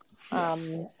home.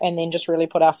 And then just really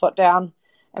put our foot down.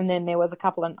 And then there was a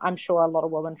couple, and I'm sure a lot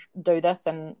of women do this,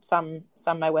 and some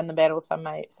may win the battle, some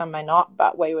may not.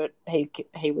 But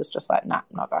he was just like, nah,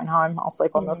 I'm not going home. I'll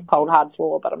sleep on this cold hard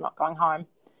floor, but I'm not going home.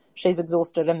 She's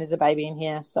exhausted, and there's a baby in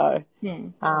here, so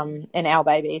and our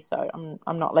baby, so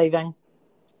I'm not leaving.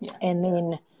 And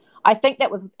then I think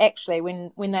that was actually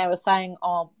when they were saying,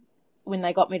 when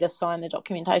they got me to sign the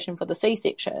documentation for the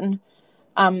C-section,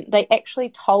 they actually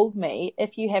told me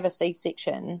if you have a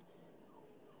C-section,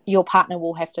 your partner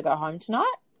will have to go home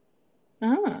tonight.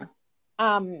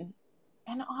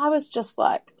 And I was just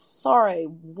like, sorry,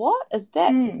 what is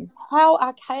that? How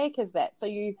archaic is that? So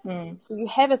you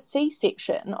have a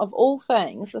C-section of all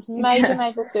things, this major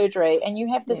surgery, and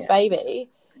you have this baby,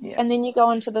 and then you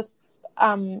go into this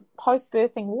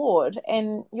post-birthing ward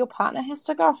and your partner has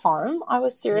to go home. I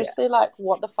was seriously like,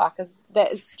 what the fuck is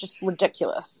that? It's just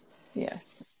ridiculous.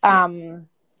 him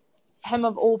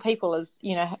of all people is,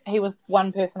 you know, he was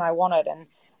one person I wanted. And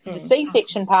the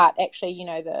C-section part, actually, you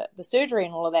know, the surgery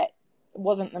and all of that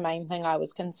wasn't the main thing I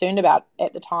was concerned about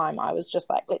at the time. I was just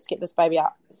like, let's get this baby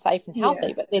out safe and healthy.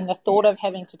 Yeah. But then the thought of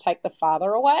having to take the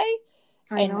father away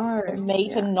for me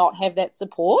to not have that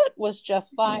support was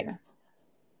just like,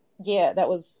 that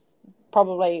was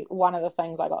probably one of the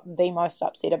things I got the most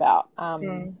upset about.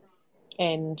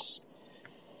 And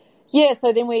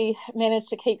so then we managed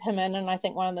to keep him in, and I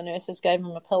think one of the nurses gave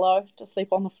him a pillow to sleep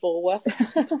on the floor with.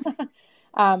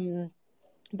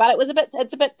 But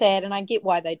it's a bit sad, and I get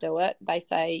why they do it. They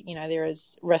say, you know, there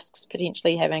is risks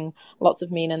potentially having lots of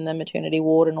men in the maternity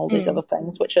ward and all these other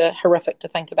things, which are horrific to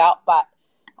think about. But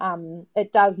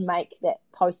it does make that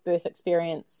post-birth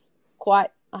experience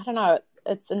quite, I don't know,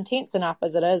 it's intense enough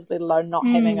as it is, let alone not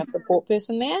having a support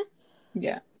person there.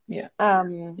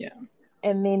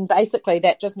 And then basically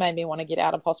that just made me want to get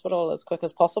out of hospital as quick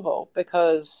as possible,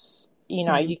 because, you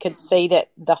know, you could see that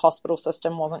the hospital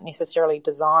system wasn't necessarily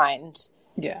designed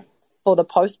for the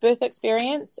post-birth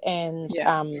experience. And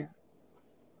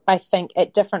I think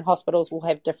at different hospitals will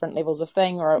have different levels of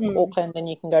thing, or at Auckland, and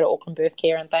you can go to Auckland Birth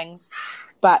Care and things.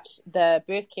 But the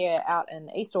birth care out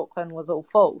in East Auckland was all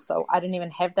full, so I didn't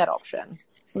even have that option.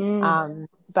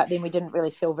 But then we didn't really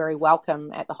feel very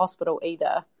welcome at the hospital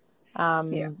either.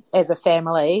 As a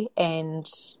family, and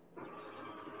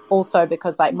also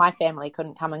because like my family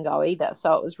couldn't come and go either,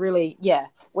 so it was really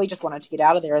we just wanted to get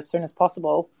out of there as soon as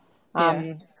possible.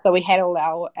 So we had all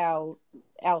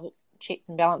our checks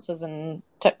and balances and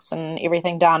ticks and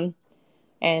everything done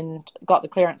and got the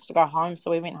clearance to go home,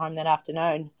 so we went home that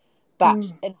afternoon.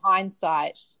 But in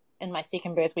hindsight, in my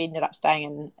second birth we ended up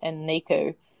staying in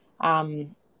NICU. I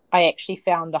actually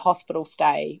found the hospital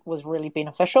stay was really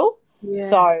beneficial.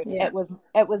 It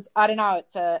was I don't know,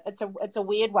 it's a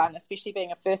weird one, especially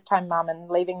being a first time mum and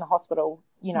leaving the hospital,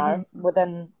 you know,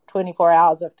 within 24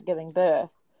 hours after giving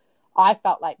birth. I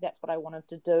felt like that's what I wanted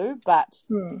to do, but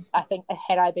I think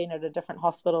had I been at a different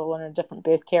hospital and a different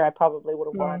birth care, I probably would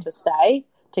have wanted to stay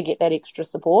to get that extra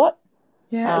support.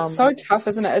 It's so tough,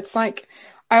 isn't it? It's like,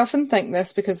 I often think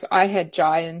this because I had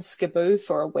Jai and Skiboo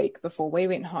for a week before we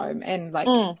went home, and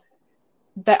like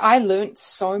that I learnt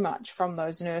so much from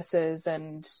those nurses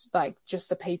and like just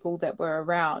the people that were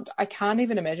around. I can't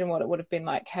even imagine what it would have been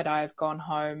like had I have gone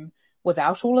home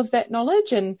without all of that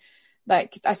knowledge. And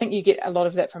like, I think you get a lot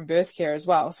of that from birth care as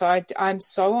well. So I'm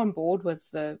so on board with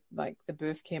the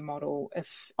birth care model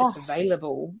if it's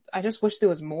available. I just wish there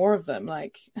was more of them.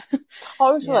 Like,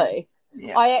 totally.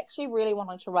 I actually really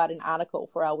wanted to write an article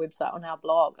for our website on our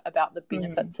blog about the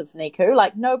benefits of NICU.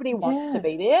 Like, nobody wants to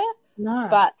be there,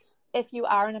 but if you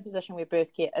are in a position where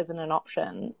birth care isn't an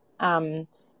option, and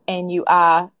you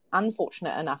are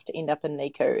unfortunate enough to end up in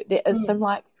NICU, there is some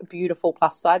like beautiful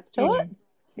plus sides to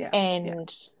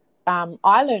it.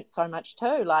 I learnt so much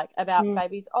too, like about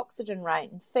baby's oxygen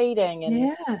rate and feeding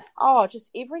and just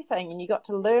everything. And you got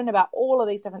to learn about all of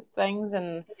these different things.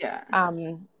 And I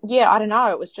don't know,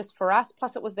 it was just for us.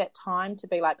 Plus it was that time to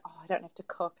be like, I don't have to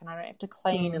cook and I don't have to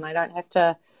clean and I don't have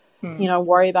to, you know,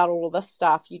 worry about all of this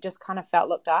stuff. You just kind of felt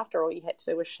looked after. All you had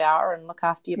to do was shower and look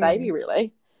after your baby,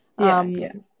 really.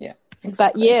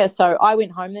 Exactly. But so I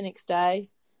went home the next day.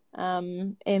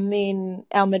 And then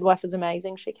our midwife was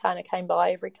amazing. She kind of came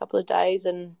by every couple of days,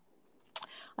 and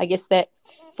I guess that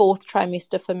fourth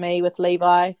trimester for me with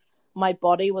Levi, my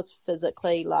body was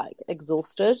physically like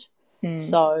exhausted.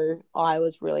 So I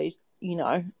was really, you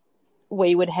know,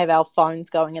 we would have our phones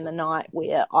going in the night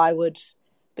where I would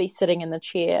be sitting in the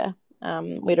chair.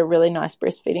 We had a really nice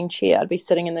breastfeeding chair. I'd be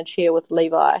sitting in the chair with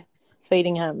Levi,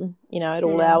 feeding him, you know, at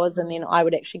all hours, and then I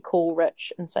would actually call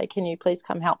Rich and say, can you please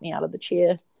come help me out of the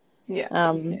chair?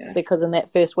 Because in that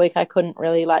first week I couldn't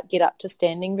really like get up to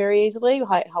standing very easily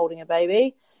holding a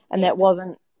baby, and that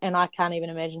wasn't, and I can't even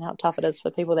imagine how tough it is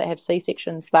for people that have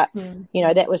C-sections, but you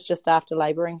know, that was just after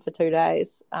labouring for 2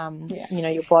 days. You know,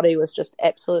 your body was just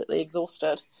absolutely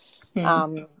exhausted.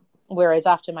 Whereas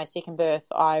after my second birth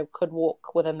I could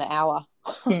walk within the hour.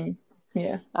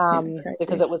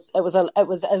 Because it was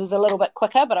a little bit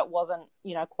quicker, but it wasn't,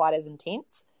 you know, quite as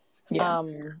intense.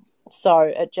 So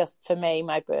it just, for me,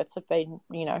 my births have been,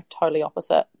 you know, totally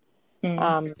opposite.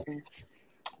 But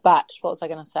what was I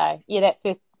going to say? That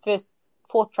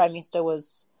fourth trimester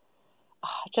was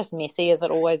just messy, as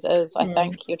it always is. I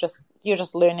think you're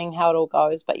just learning how it all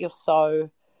goes, but you're so,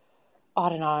 I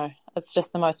don't know, it's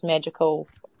just the most magical,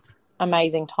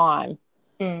 amazing time.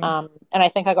 And I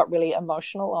think I got really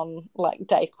emotional on like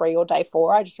day 3 or day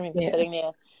 4. I just remember sitting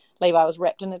there Levi was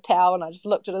wrapped in a towel, and I just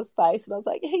looked at his face and I was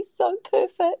like, he's so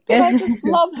perfect. And I just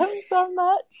love him so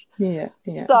much. Yeah.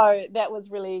 So that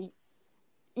was really,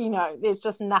 there's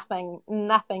just nothing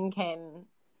can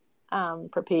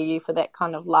prepare you for that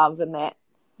kind of love and that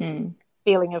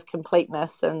feeling of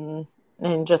completeness and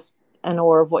just in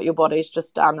awe of what your body's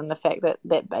just done, and the fact that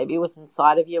that baby was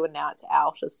inside of you and now it's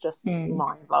out is just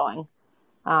mind-blowing.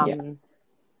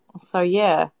 So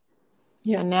and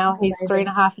now he's amazing.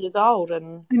 3.5 years old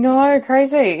and No,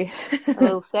 crazy. a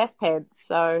little sass pad.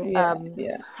 So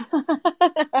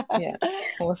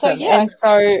Awesome. So, And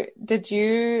so did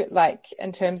you, like,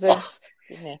 in terms of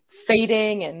yeah.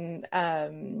 feeding and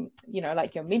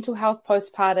like your mental health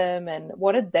postpartum, and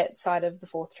what did that side of the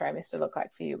 4th trimester look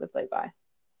like for you with Levi?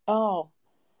 So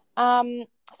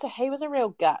he was a real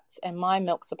guts, and my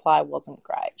milk supply wasn't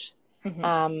great.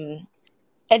 Mm-hmm.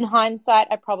 In hindsight,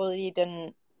 I probably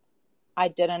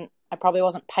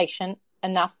wasn't patient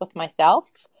enough with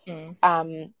myself,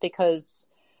 because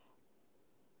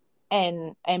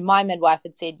and my midwife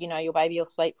had said, your baby will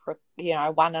sleep for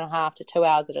 1.5 to 2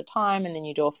 hours at a time, and then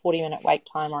you do a 40-minute wake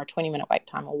time or a 20-minute wake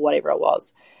time or whatever it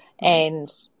was.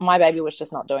 And my baby was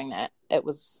just not doing that.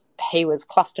 He was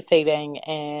cluster feeding,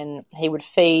 and he would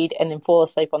feed and then fall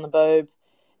asleep on the boob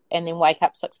and then wake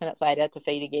up 6 minutes later to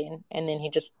feed again, and then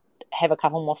he'd just have a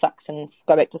couple more sucks and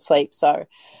go back to sleep. So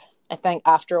I think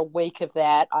after a week of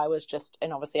that, I was just,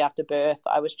 and obviously after birth,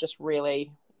 I was just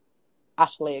really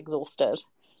utterly exhausted.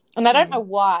 And I don't know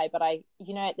why, but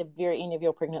at the very end of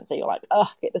your pregnancy, you're like,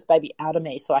 oh, get this baby out of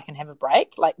me so I can have a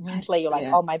break. Like, mentally, you're like,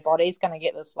 oh, my body's going to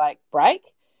get this, like,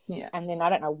 break. Yeah. And then I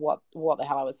don't know what the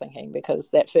hell I was thinking,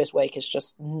 because that first week is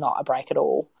just not a break at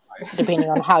all, depending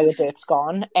on how your birth's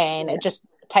gone. And it just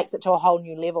takes it to a whole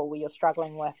new level where you're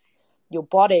struggling with your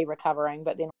body recovering,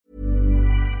 but then...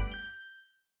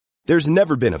 There's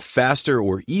never been a faster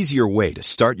or easier way to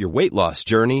start your weight loss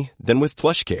journey than with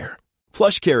PlushCare.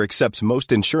 PlushCare accepts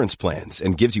most insurance plans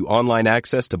and gives you online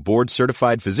access to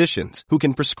board-certified physicians who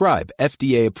can prescribe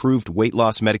FDA-approved weight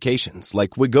loss medications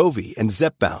like Wegovy and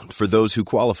Zepbound for those who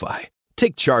qualify.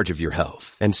 Take charge of your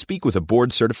health and speak with a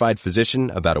board-certified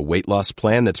physician about a weight loss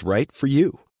plan that's right for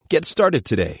you. Get started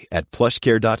today at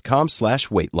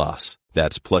plushcare.com/weight-loss.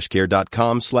 That's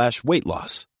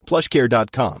plushcare.com/weight-loss.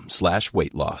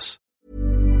 plushcare.com/weight-loss.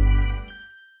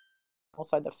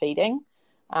 Also the feeding.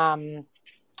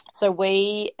 So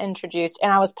we introduced,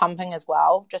 and I was pumping as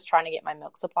well, just trying to get my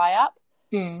milk supply up.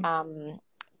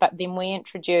 But then we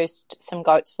introduced some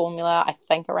goat's formula, I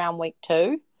think around week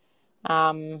 2.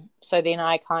 So then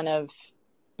I kind of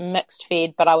mixed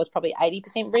fed, but I was probably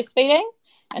 80% breastfeeding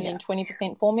and then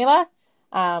 20% formula.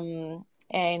 And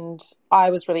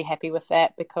I was really happy with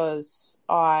that, because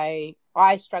I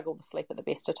struggle to sleep at the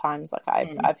best of times. Like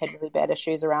I've had really bad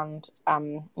issues around,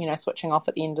 switching off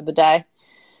at the end of the day.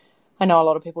 I know a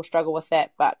lot of people struggle with that,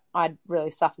 but I'd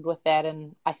really suffered with that.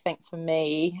 And I think for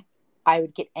me, I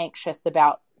would get anxious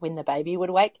about when the baby would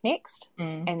wake next.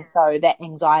 And so that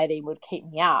anxiety would keep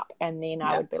me up. And then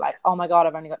I would be like, oh my God,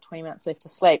 I've only got 20 minutes left to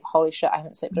sleep. Holy shit, I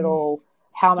haven't slept at all.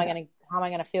 How am I going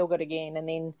to feel good again? And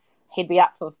then he'd be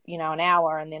up for, an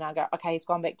hour, and then I go, okay, he's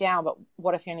gone back down, but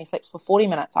what if he only sleeps for 40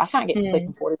 minutes? I can't get to sleep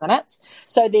in 40 minutes.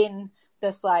 So then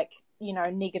this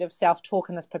negative self-talk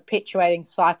and this perpetuating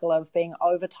cycle of being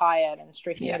overtired and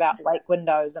stressing about wake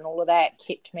windows and all of that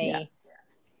kept me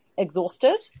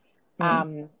exhausted.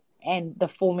 And the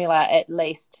formula at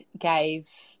least gave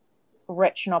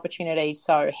Rich an opportunity,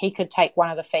 so he could take one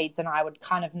of the feeds and I would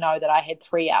kind of know that I had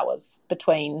 3 hours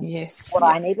between what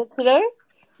I needed to do,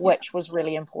 which was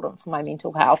really important for my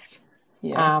mental health.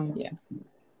 And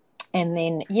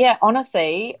then,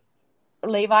 honestly,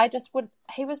 Levi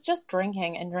he was just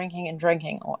drinking and drinking and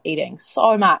drinking or eating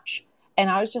so much. And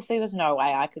there was no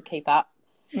way I could keep up.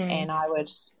 And I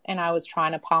was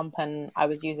trying to pump, and I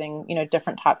was using,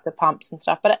 different types of pumps and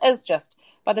stuff. But it is just,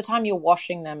 by the time you're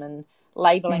washing them and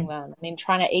labeling them and then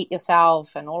trying to eat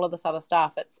yourself and all of this other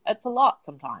stuff, it's a lot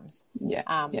sometimes.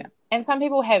 And some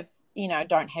people have,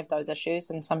 don't have those issues,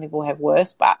 and some people have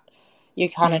worse, but you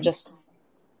kind of just,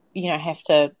 have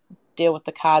to deal with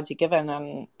the cards you're given.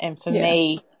 And for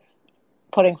me,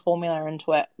 putting formula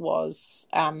into it was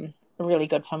really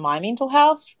good for my mental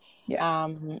health.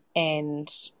 And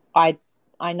I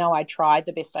know I tried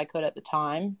the best I could at the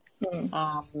time.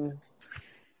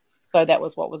 So that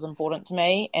was what was important to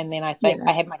me. And then I think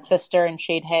I had my sister, and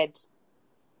she'd had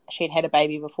a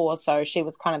baby before, so she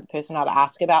was kind of the person I'd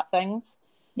ask about things.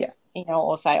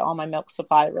 Or say, oh, my milk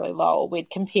supply is really low. Or we'd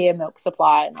compare milk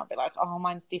supply, and I'd be like, oh,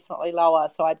 mine's definitely lower.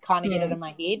 So I'd kind of get it in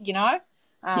my head,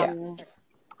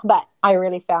 But I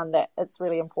really found that it's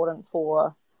really important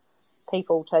for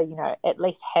people to, at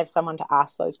least have someone to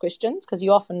ask those questions, because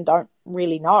you often don't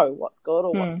really know what's good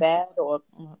or what's bad, or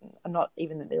not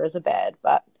even that there is a bad,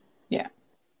 but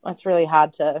it's really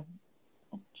hard to,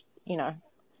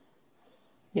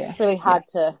 it's really hard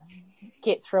to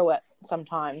get through it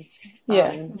sometimes.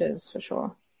 It is, for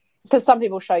sure. Because some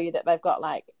people show you that they've got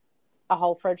like a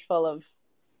whole fridge full of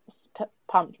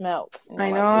pumped milk.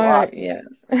 I know,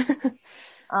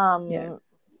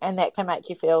 and that can make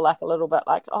you feel like a little bit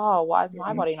like, oh, why is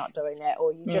my body not doing that?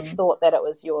 Or you just thought that it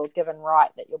was your given right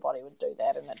that your body would do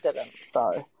that, and it didn't.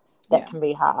 So that can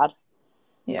be hard.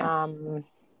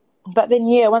 But then,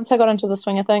 once I got into the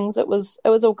swing of things, it was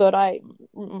all good.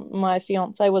 My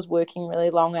fiance was working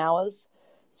really long hours,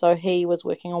 so he was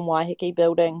working on Waiheke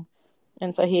building,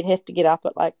 and so he'd have to get up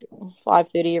at like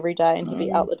 5:30 every day, and he'd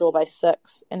be out the door by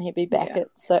 6, and he'd be back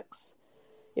at 6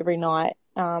 every night.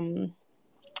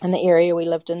 And the area we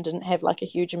lived in didn't have like a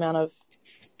huge amount of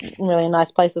really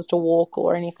nice places to walk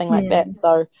or anything like that,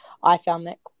 so I found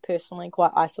that personally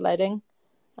quite isolating.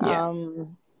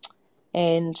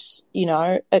 And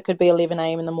it could be 11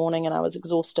 a.m. in the morning, and I was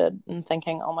exhausted and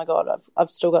thinking, oh my god, I've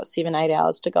still got 7-8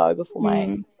 hours to go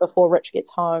before Rich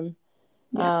gets home,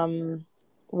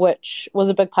 which was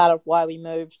a big part of why we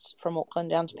moved from Auckland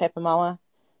down to Papamoa,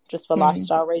 just for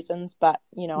lifestyle reasons. But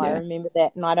I remember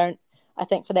that, and I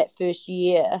think for that first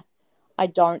year, I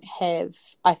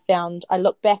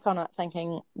look back on it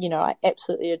thinking, I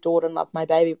absolutely adored and loved my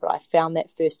baby, but I found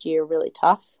that first year really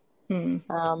tough.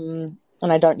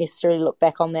 And I don't necessarily look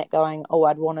back on that going, oh,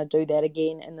 I'd want to do that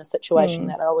again in the situation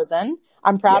that I was in.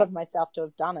 I'm proud of myself to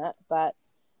have done it, but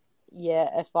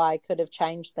if I could have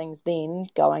changed things then,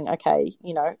 going, okay,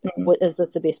 is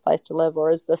this the best place to live,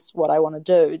 or is this what I want to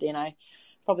do? Then I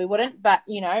probably wouldn't. But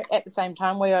at the same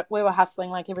time, we were hustling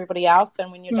like everybody else,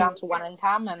 and when you're down to one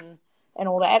income and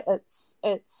all that,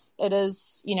 it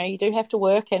is you do have to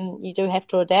work, and you do have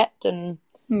to adapt, and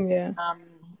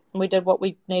we did what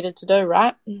we needed to do,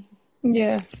 right?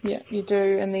 Yeah, you do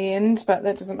in the end, but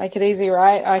that doesn't make it easy,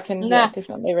 right? I can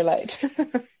definitely relate.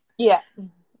 100%. Yeah,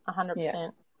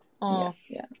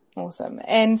 awesome.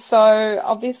 And so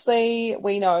obviously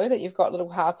we know that you've got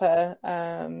little Harper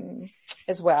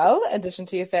as well, in addition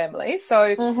to your family.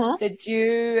 So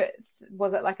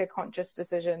was it like a conscious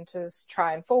decision to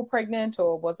try and fall pregnant,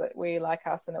 or were you like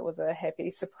us and it was a happy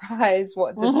surprise?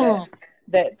 What did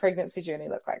that pregnancy journey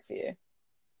look like for you?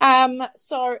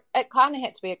 So it kind of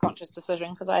had to be a conscious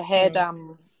decision, because I had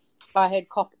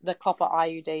the copper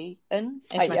IUD in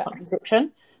as my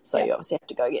contraception, so you obviously have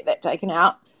to go get that taken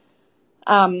out.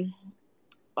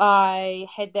 I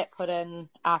had that put in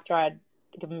after I'd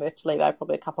given birth to Levi,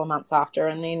 probably a couple of months after,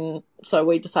 and then so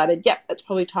we decided, it's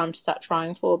probably time to start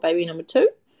trying for baby number 2.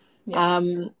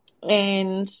 And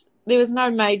there was no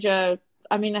major,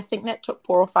 I think that took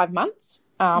 4 or 5 months,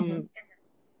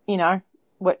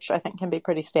 which I think can be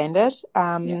pretty standard.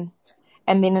 And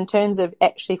then in terms of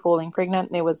actually falling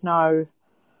pregnant, there was no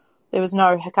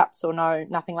hiccups or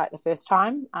nothing like the first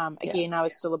time. Again, I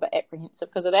was still a bit apprehensive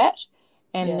because of that.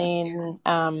 And then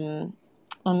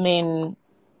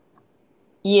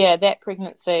that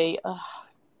pregnancy,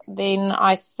 then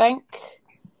I think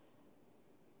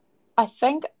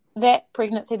that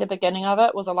pregnancy, the beginning of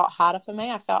it was a lot harder for me.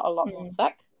 I felt a lot more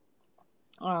sick.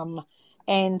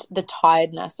 And the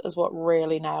tiredness is what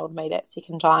really nailed me that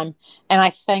second time. And I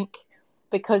think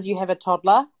because you have a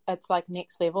toddler, it's like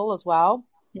next level as well.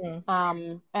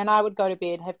 And I would go to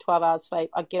bed, have 12 hours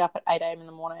sleep. I'd get up at 8 a.m. in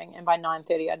the morning, and by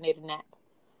 9:30 I'd need a nap.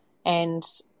 And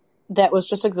that was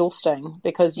just exhausting,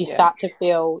 because you start to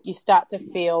feel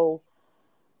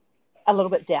a little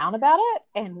bit down about it.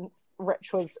 And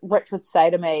Rich would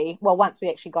say to me, well, once we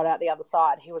actually got out the other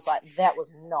side, he was like, that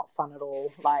was not fun at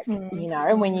all. Like,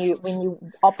 and when you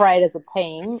operate as a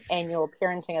team and you're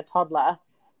parenting a toddler,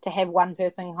 to have one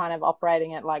person kind of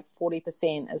operating at like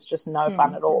 40% is just no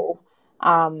fun at all.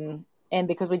 And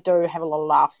because we do have a lot of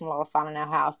laughs and a lot of fun in our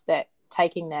house, that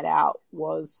taking that out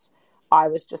I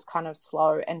was just kind of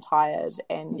slow and tired,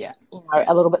 and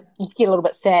a little bit, you get a little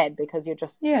bit sad because you're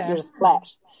just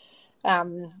flat.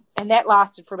 And that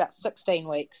lasted for about 16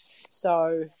 weeks.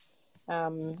 So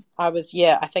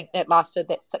I think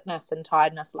that sickness and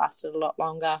tiredness lasted a lot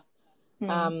longer.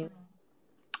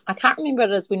 I can't remember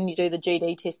what it is when you do the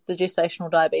GD test, the gestational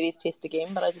diabetes test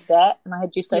again, but I did that, and I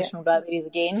had gestational diabetes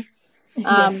again.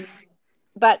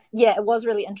 But it was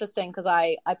really interesting, because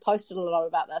I posted a lot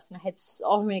about this, and I had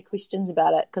so many questions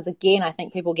about it, because again, I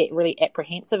think people get really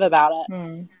apprehensive about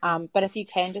it. But if you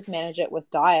can just manage it with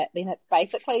diet, then it's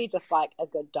basically just like a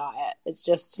good diet. It's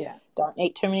just don't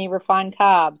eat too many refined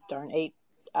carbs, don't eat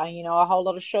a whole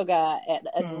lot of sugar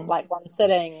in like one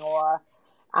sitting, or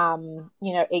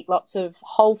Eat lots of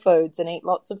whole foods and eat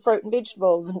lots of fruit and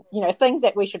vegetables and, things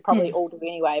that we should probably all do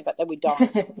anyway, but that we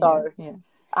don't. So,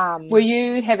 were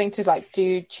you having to, do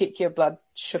you check your blood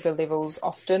sugar levels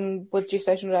often with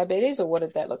gestational diabetes, or what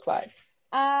did that look like?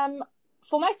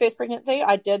 For my first pregnancy,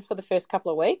 I did for the first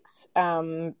couple of weeks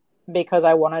because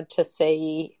I wanted to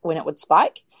see when it would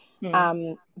spike.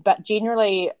 But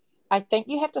generally, I think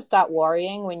you have to start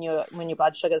worrying when your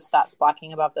blood sugars start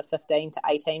spiking above the 15 to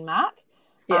 18 mark.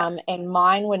 And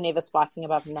mine were never spiking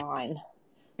above 9.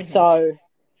 So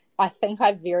I think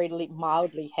I very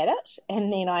mildly had it.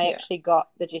 And then I actually got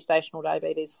the gestational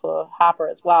diabetes for Harper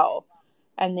as well.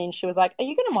 And then she was like, "Are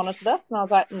you going to monitor this?" And I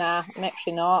was like, "Nah, I'm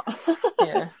actually not."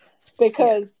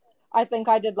 Because I think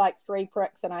I did 3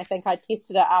 pricks, and I think I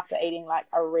tested it after eating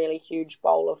a really huge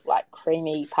bowl of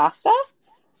creamy pasta.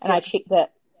 And I checked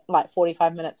it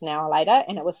 45 minutes, an hour later,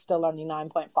 and it was still only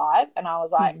 9.5. And I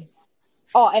was like,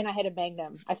 oh, and I had a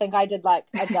Magnum. I think I did a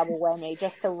double whammy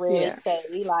just to really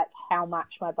see how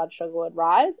much my blood sugar would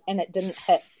rise. And it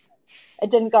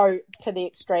didn't go to the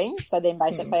extremes. So then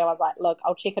basically I was like, look,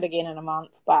 I'll check it again in a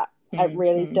month. But it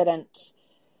really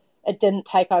didn't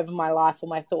take over my life or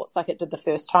my thoughts like it did the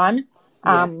first time.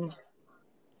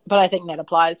 But I think that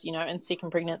applies, in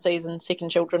second pregnancies and second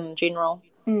children in general.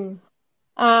 And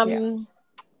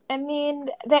then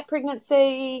that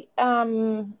pregnancy,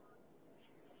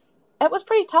 it was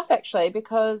pretty tough actually,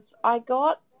 because I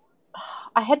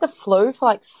had the flu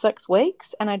for 6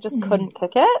 weeks and I just couldn't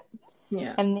kick it.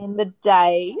 And then the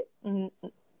day,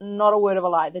 not a word of a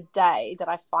lie, the day that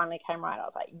I finally came right, I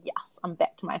was like, yes, I'm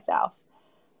back to myself.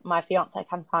 My fiance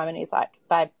comes home and he's like,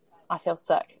 "Babe, I feel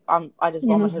sick. I just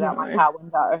vomited out my car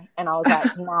window." And I was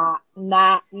like, nah.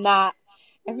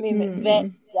 And then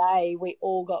that day we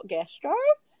all got gastro.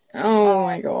 Oh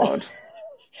my God.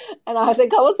 And I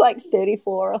think I was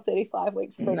 34 or 35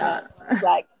 weeks pregnant. I was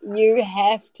like, you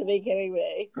have to be kidding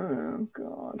me. Oh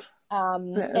God.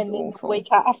 That is awful.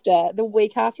 The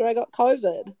week after I got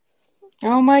COVID.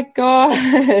 Oh my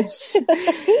gosh.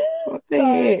 What the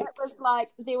heck? It was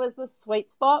there was this sweet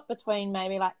spot between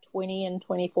maybe 20 and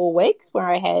 24 weeks where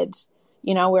I had,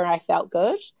 where I felt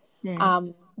good.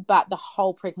 But the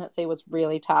whole pregnancy was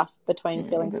really tough between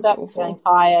feeling sick, feeling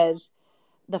tired,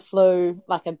 the flu,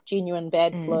 a genuine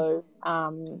bad flu,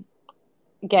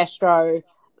 gastro,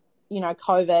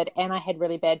 COVID, and I had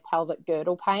really bad pelvic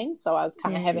girdle pain. So I was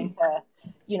kind of having to,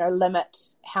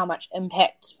 limit how much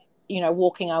impact,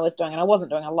 walking I was doing. And I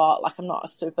wasn't doing a lot. I'm not a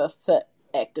super fit,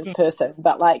 active person,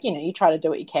 but you try to do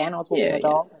what you can. I was walking the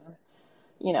dog,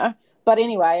 and, but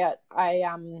anyway,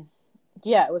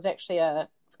 it was actually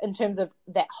in terms of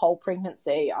that whole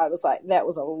pregnancy, I was like, that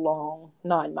was a long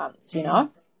 9 months,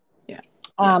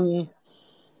 And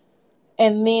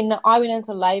then I went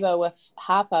into labour with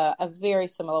Harper a very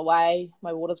similar way.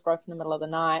 My waters broke in the middle of the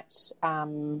night.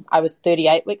 I was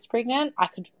 38 weeks pregnant. I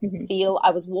could feel,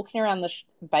 I was walking around the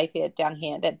Bayfair down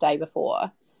here that day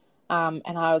before, and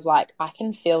I was like, I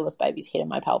can feel this baby's head in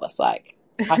my pelvis. I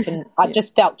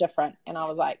just felt different. And I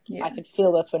was like, I could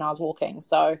feel this when I was walking.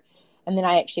 So, and then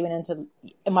I actually went and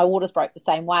my waters broke the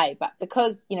same way. But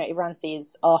because, everyone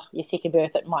says, oh, your second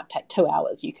birth, it might take 2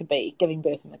 hours. You could be giving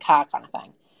birth in the car kind of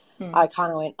thing. I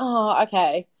kind of went, oh,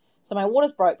 okay. So my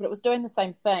waters broke, but it was doing the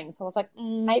same thing. So I was like,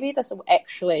 maybe this will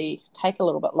actually take a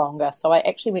little bit longer. So I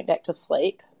actually went back to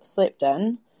sleep, slept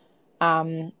in.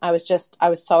 I was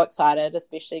so excited,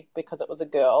 especially because it was a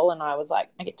girl. And I was like,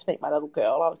 I get to meet my little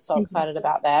girl. I was so excited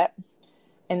about that.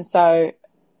 And so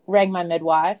rang my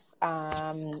midwife,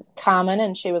 Carmen,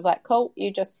 and she was like, cool,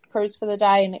 you just cruise for the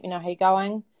day and let me know how you're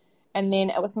going. And then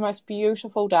it was the most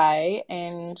beautiful day,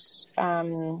 and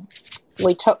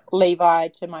we took Levi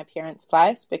to my parents'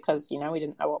 place because, we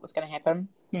didn't know what was going to happen.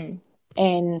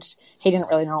 And he didn't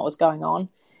really know what was going on.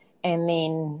 And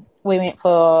then we went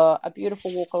for a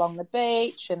beautiful walk along the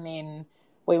beach, and then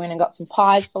we went and got some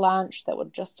pies for lunch that were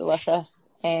just delicious,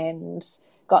 and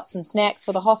got some snacks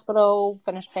for the hospital,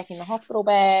 finished packing the hospital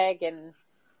bag, and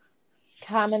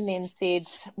Carmen then said,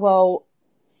 well,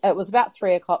 it was about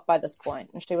 3:00 by this point,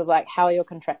 and she was like, how are your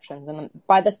contractions? And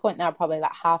by this point, they were probably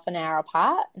half an hour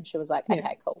apart, and she was like,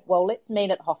 okay, cool. Well, let's meet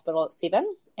at the hospital at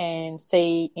 7 and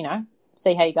see how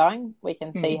you're going. We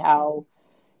can see how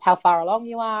far along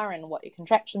you are and what your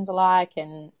contractions are like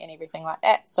and everything like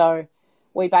that. So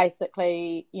we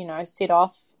basically, set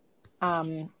off.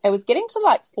 It was getting to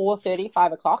 4:30,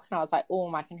 5:00, and I was like, oh,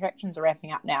 my contractions are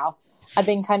wrapping up now. I'd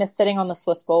been kind of sitting on the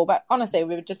Swiss ball, but honestly,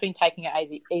 we've just been taking it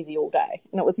easy all day,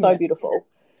 and it was so beautiful.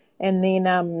 And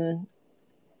then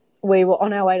we were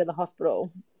on our way to the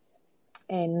hospital,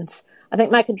 and I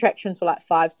think my contractions were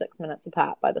 5-6 minutes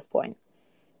apart by this point.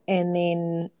 And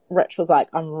then Rich was like,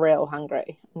 I'm real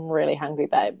hungry. I'm really hungry,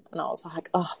 babe. And I was like,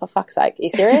 oh, for fuck's sake, are you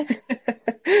serious?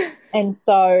 And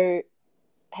so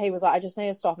he was like, I just need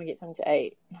to stop and get something to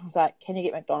eat. And I was like, can you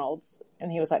get McDonald's? And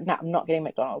he was like, no, I'm not getting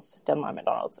McDonald's. Didn't like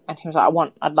McDonald's. And he was like,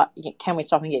 can we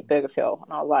stop and get burger fuel?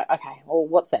 And I was like, okay, well,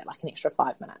 what's that? Like an extra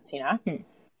 5 minutes, you know?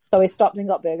 So we stopped and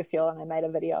got burger fuel, and I made a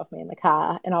video of me in the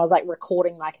car, and I was like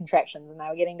recording my contractions, and they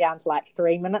were getting down to like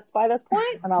 3 minutes by this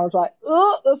point. And I was like,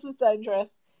 oh, this is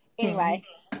dangerous. Anyway,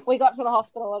 we got to the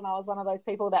hospital, and I was one of those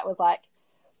people that was like,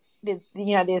 there's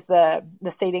the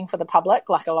seating for the public,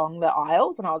 like along the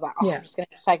aisles. And I was like, I'm just going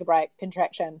to take a break,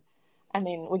 contraction. And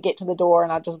then we get to the door,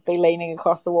 and I'd just be leaning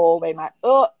across the wall being like,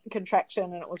 oh, contraction.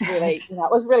 And it was really,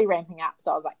 it was really ramping up.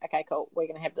 So I was like, okay, cool. We're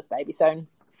going to have this baby soon.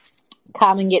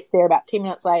 Carmen gets there about 10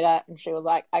 minutes later, and she was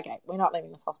like, okay, we're not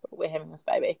leaving this hospital. We're having this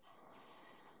baby.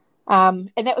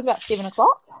 And that was about 7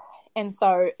 o'clock. And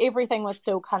so everything was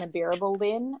still kind of bearable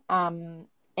then.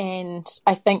 And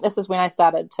I think this is when I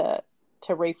started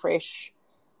to refresh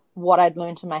what I'd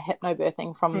learned in my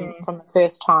hypnobirthing from the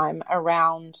first time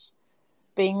around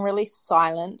being really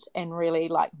silent and really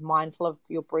like mindful of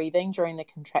your breathing during the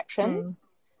contractions.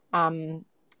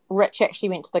 Rich actually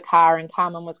went to the car, and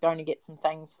Carmen was going to get some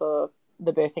things for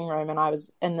the birthing room, and I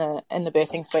was in the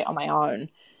birthing suite on my own.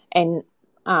 And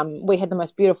we had the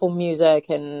most beautiful music,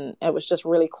 and it was just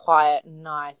really quiet and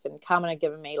nice. And Carmen had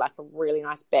given me like a really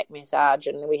nice back massage,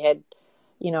 and we had,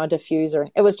 a diffuser,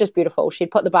 and it was just beautiful.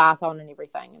 She'd put the bath on and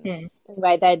everything. And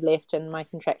anyway, they'd left, and my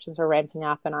contractions were ramping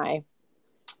up, and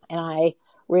I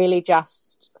really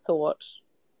just thought,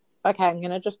 okay, I'm going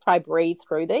to just try breathe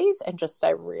through these and just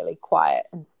stay really quiet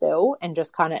and still and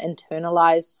just kind of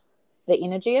internalize the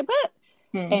energy a bit.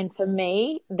 And for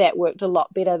me, that worked a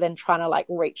lot better than trying to like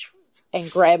reach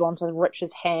and grab onto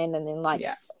Rich's hand and then like,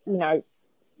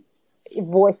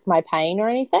 voice my pain or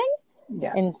anything.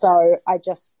 Yeah. And so I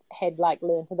just had like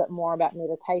learned a bit more about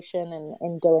meditation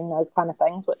and doing those kind of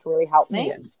things, which really helped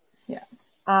me. Yeah.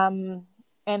 And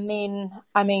then,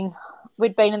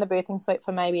 we'd been in the birthing suite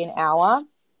for maybe an hour,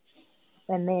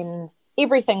 and then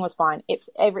everything was fine.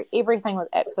 Everything was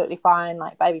absolutely fine.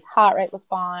 Like baby's heart rate was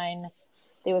fine.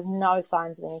 There was no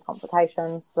signs of any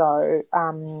complications. So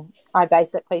I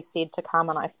basically said to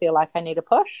Carmen, I feel like I need a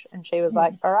push. And she was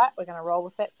like, all right, we're going to roll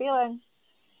with that feeling.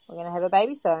 We're going to have a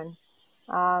baby soon.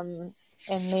 And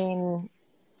then,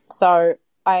 so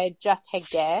I just had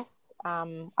gas.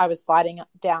 I was biting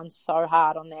down so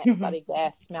hard on that bloody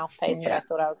gas mouthpiece that I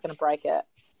thought I was going to break it.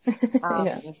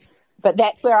 But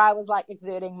that's where I was like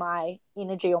exerting my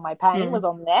energy or my pain was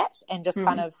on that, and just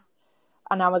kind of,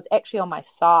 and I was actually on my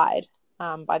side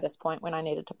by this point when I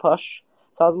needed to push.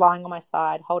 So I was lying on my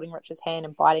side, holding Rich's hand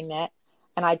and biting that.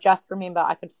 And I just remember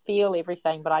I could feel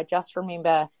everything, but I just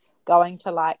remember going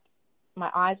to like, my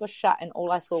eyes were shut and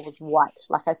all I saw was white.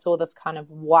 Like I saw this kind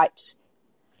of white,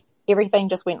 everything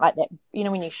just went like that. You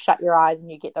know, when you shut your eyes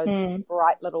and you get those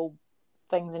bright little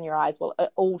things in your eyes, well, it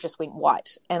all just went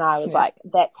white. And I was like,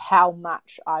 that's how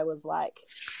much I was like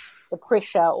the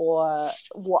pressure or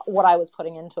what I was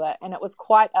putting into it. And it was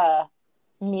quite a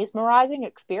mesmerizing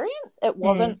experience. It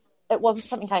wasn't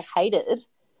something I hated.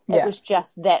 It was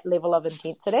just that level of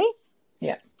intensity.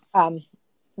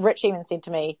 Rich even said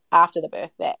to me after the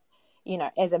birth that,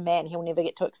 as a man, he'll never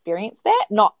get to experience that,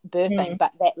 not birthing,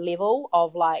 but that level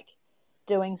of like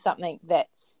doing something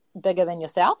that's bigger than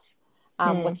yourself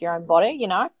with your own body,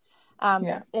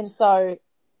 And so,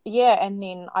 and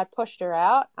then I pushed her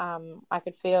out. I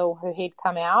could feel her head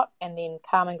come out, and then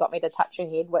Carmen got me to touch her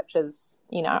head, which is,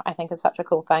 I think is such a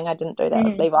cool thing. I didn't do that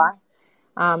with Levi.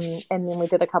 And then we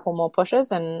did a couple more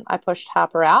pushes, and I pushed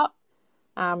Harper out.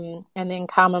 And then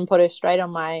Carmen put her straight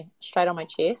on my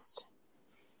chest.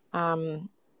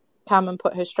 Carmen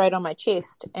put her straight on my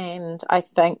chest, and I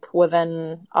think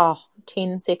within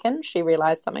 10 seconds she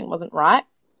realised something wasn't right.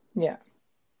 Yeah.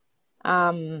 See,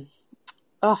 I'm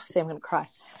going to cry.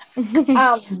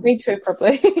 Me too,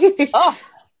 probably.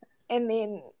 And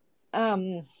then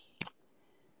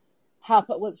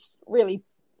Harper was really,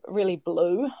 really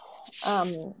blue.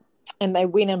 And they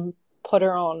went and put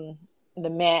her on the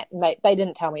mat. And they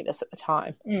didn't tell me this at the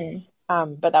time.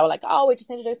 But they were like, we just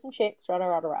need to do some checks,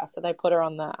 rah. So they put her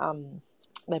on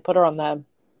the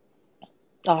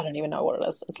I don't even know what it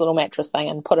is. It's a little mattress thing,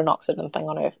 and put an oxygen thing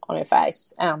on her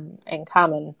face. And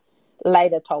Carmen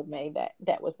later told me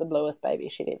that was the bluest baby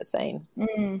she'd ever seen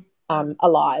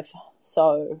alive.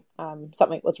 So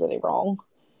something was really wrong.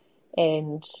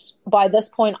 And by this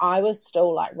point, I was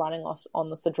still like running off on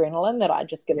this adrenaline that I'd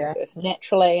just given birth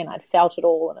naturally, and I'd felt it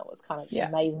all, and it was kind of an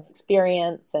amazing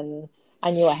experience. And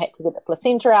I knew I had to get the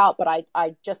placenta out, but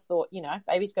I just thought, you know,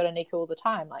 babies go to NICU all the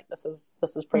time. Like, this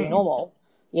is pretty normal,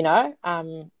 you know.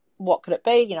 What could it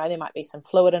be? You know, there might be some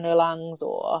fluid in her lungs,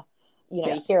 or, you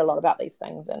know, you hear a lot about these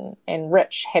things. And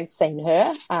Rich had seen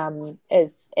her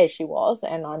as she was,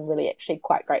 and I'm really actually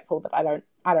quite grateful that I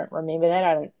don't remember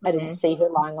that. I didn't see her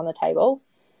lying on the table.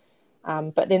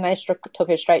 But then they took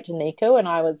her straight to NICU, and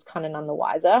I was kind of none the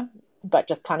wiser, but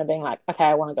just kind of being like, okay,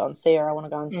 I want to go and see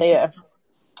her.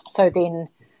 So then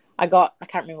I can't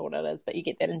remember what it is, but you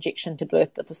get that injection to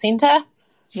birth the placenta.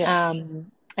 Yeah.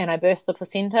 And I birthed the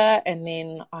placenta, and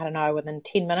then, I don't know, within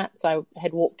 10 minutes I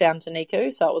had walked down to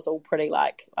NICU, so it was all pretty,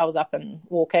 like, I was up and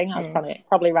walking. I was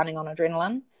probably running on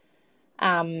adrenaline.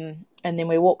 And then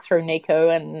we walked through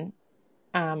NICU,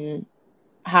 and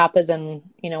Harper's in,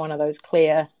 you know, one of those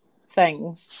clear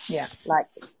things. Yeah. Like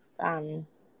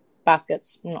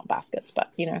baskets, not baskets,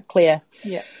 but, you know, clear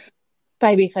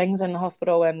baby things in the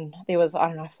hospital. And there was, I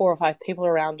don't know, 4 or 5 people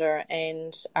around her,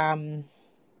 and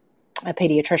a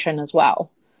pediatrician as well.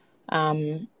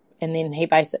 And then he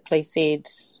basically said,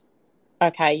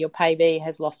 okay, your baby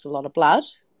has lost a lot of blood,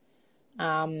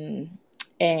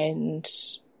 and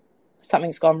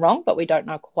something's gone wrong, but we don't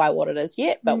know quite what it is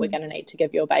yet, but we're going to need to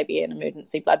give your baby an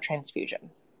emergency blood transfusion.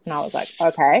 And I was like,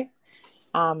 okay.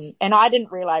 And I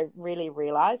didn't really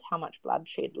realize how much blood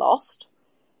she'd lost,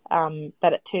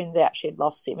 but it turns out she'd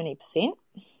lost 70%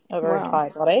 of her entire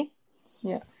body.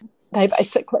 Yeah. They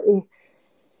basically...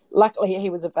 Luckily, he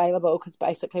was available, because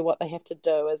basically what they have to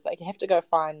do is they have to go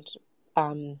find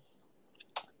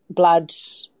blood,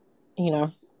 you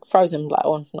know, frozen blood,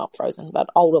 or not frozen, but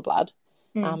older blood,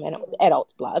 and it was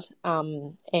adult's blood,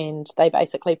 and they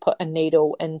basically put a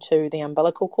needle into the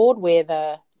umbilical cord where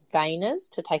the vein is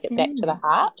to take it back to the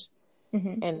heart,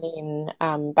 and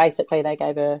then basically they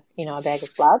gave her, you know, a bag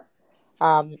of blood,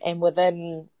 and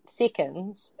within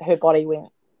seconds her body went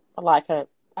like a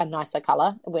nicer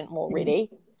colour, it went more reddy.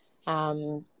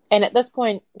 And at this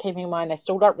point, keeping in mind, they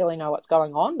still don't really know what's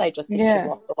going on. They just said she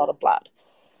lost a lot of blood.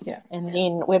 Yeah. And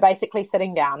then we're basically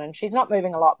sitting down, and she's not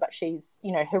moving a lot, but she's,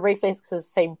 you know, her reflexes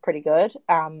seem pretty good,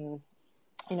 you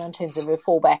know, in terms of her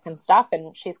fallback and stuff.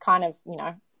 And she's kind of, you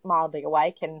know, mildly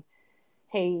awake. And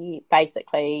he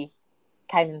basically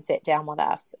came and sat down with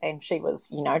us, and she was,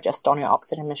 you know, just on her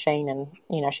oxygen machine, and,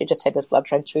 you know, she just had this blood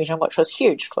transfusion, which was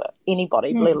huge for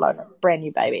anybody, let alone a brand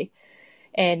new baby.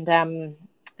 And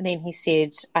then he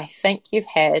said, I think you've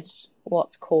had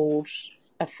what's called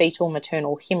a fetal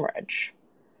maternal hemorrhage,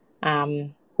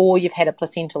 or you've had a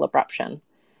placental abruption.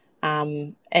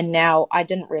 And now, I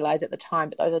didn't realise at the time,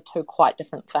 but those are 2 quite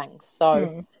different things.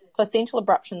 So placental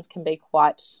abruptions can be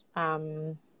quite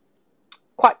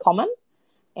common,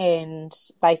 and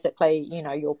basically, you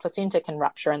know, your placenta can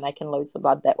rupture and they can lose the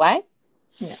blood that way.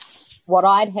 Yeah. What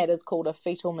I'd had is called a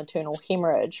fetal maternal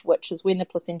haemorrhage, which is when the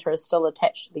placenta is still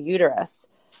attached to the uterus.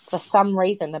 For some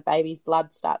reason, the baby's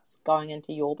blood starts going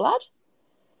into your blood.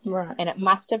 Right. And it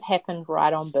must have happened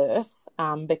right on birth,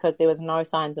 because there was no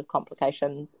signs of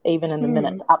complications, even in the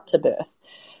minutes up to birth.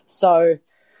 So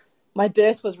my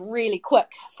birth was really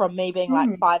quick, from me being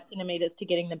like 5 centimetres to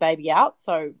getting the baby out.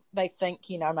 So they think,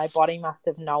 you know, my body must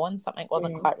have known something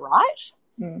wasn't quite right,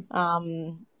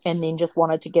 and then just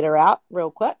wanted to get her out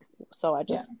real quick. So I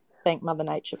just thank Mother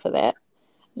Nature for that.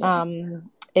 Yeah.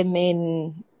 And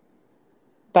then...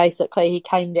 basically he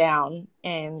came down,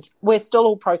 and we're still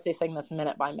all processing this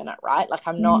minute by minute, right? Like,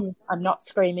 I'm not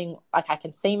screaming. Like, I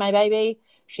can see my baby,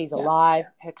 she's alive,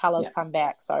 her colours come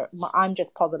back, so I'm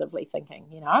just positively thinking,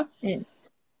 you know.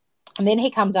 And then he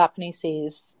comes up and he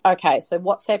says, okay, so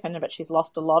what's happened? But she's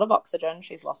lost a lot of oxygen,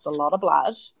 she's lost a lot of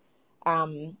blood,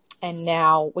 and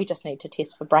now we just need to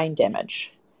test for brain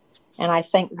damage. And I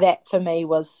think that for me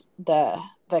was the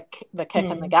kick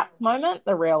in the guts moment,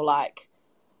 the real, like,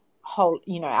 whole,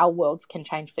 you know, our worlds can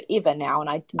change forever now, and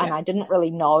I didn't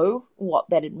really know what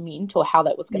that had meant or how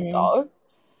that was going to go.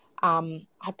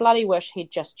 I bloody wish he'd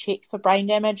just checked for brain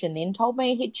damage and then told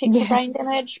me he'd checked for brain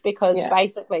damage, because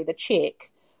basically the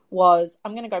check was,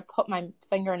 I'm going to go put my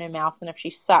finger in her mouth, and if she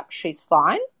sucks, she's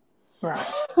fine. Right.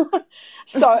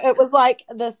 So it was like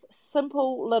this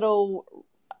simple little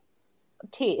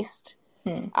test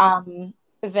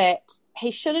that he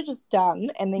should have just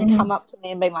done, and then come up to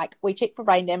me and been like, we checked for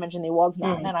brain damage and there was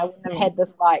none, and I wouldn't have had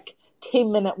this like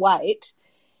 10-minute wait.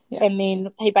 And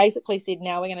then he basically said,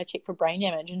 now we're going to check for brain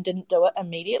damage, and didn't do it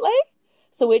immediately.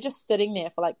 So we're just sitting there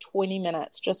for like 20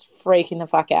 minutes just freaking the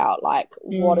fuck out, like,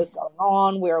 what is going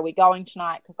on, where are we going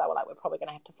tonight, because they were like, we're probably going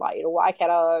to have to fly you to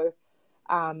Waikato,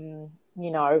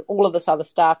 you know, all of this other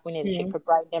stuff, we need to check for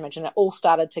brain damage, and it all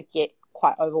started to get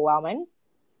quite overwhelming.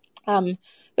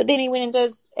 But then he went and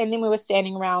did, and then we were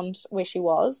standing around where she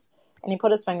was, and he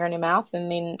put his finger in her mouth,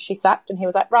 and then she sucked, and he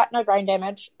was like, right, no brain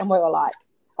damage. And we were like,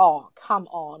 oh, come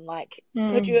on. Like,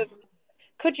 could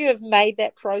you have made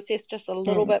that process just a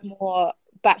little bit more?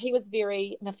 But he was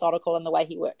very methodical in the way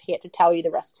he worked. He had to tell you the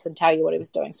risks and tell you what he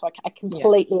was doing. So I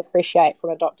completely appreciate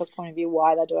from a doctor's point of view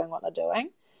why they're doing what they're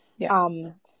doing. Yeah.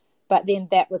 But then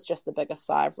that was just the biggest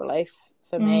sigh of relief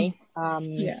for me.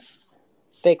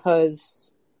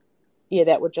 Because,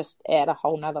 that would just add a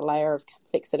whole nother layer of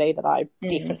complexity that I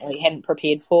definitely hadn't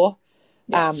prepared for.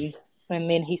 Yeah. And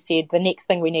then he said, the next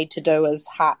thing we need to do is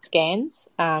heart scans,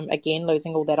 again,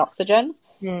 losing all that oxygen.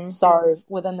 So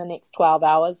within the next 12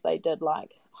 hours, they did I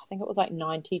think it was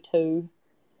 92.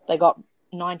 They got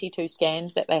 92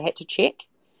 scans that they had to check.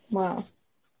 Wow.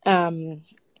 And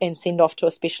send off to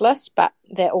a specialist, but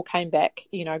that all came back,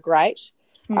 great.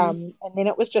 And then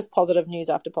it was just positive news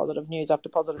after positive news after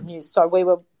positive news. So we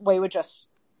were just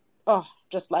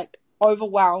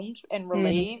overwhelmed and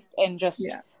relieved, and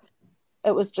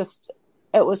it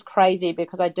was crazy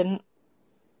because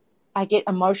I get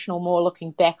emotional more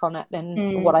looking back on it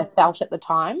than what I felt at the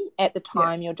time. At the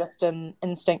time, you're just in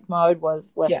instinct mode with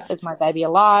is my baby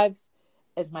alive?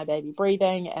 Is my baby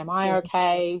breathing? Am I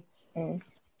okay?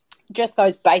 Just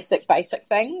those basic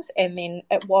things. And then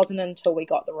it wasn't until we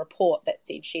got the report that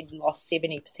said she'd lost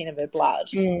 70% of her blood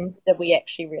that we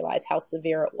actually realised how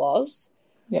severe it was.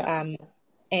 Yeah.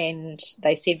 And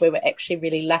they said we were actually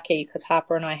really lucky because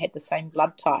Harper and I had the same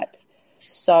blood type.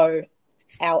 So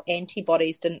our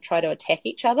antibodies didn't try to attack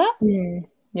each other,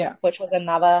 which was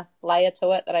another layer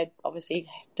to it that I obviously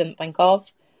didn't think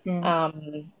of.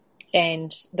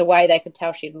 And the way they could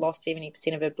tell she'd lost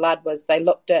 70% of her blood was they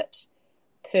looked at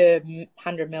per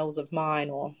 100 mils of mine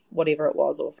or whatever it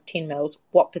was, or 10 mils,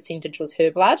 what percentage was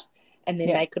her blood, and then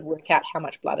they could work out how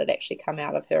much blood had actually come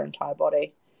out of her entire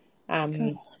body.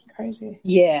 Crazy.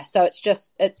 Yeah, so it's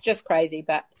just crazy,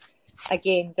 but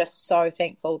again, just so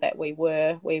thankful that we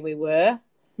were where we were.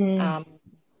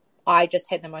 I just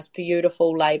had the most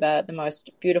beautiful labour, the most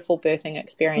beautiful birthing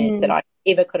experience that I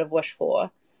ever could have wished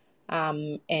for.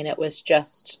 And it was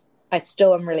just, I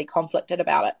still am really conflicted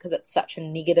about it because it's such a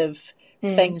negative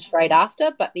thing straight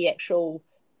after, but the actual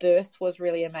birth was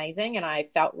really amazing, and I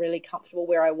felt really comfortable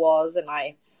where I was, and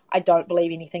I don't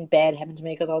believe anything bad happened to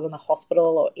me because I was in the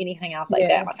hospital or anything else like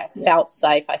that. Like, I felt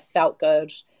safe, I felt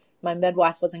good. My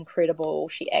midwife was incredible.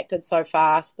 She acted so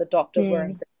fast. The doctors were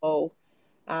incredible.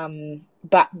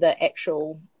 But the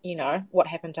actual, what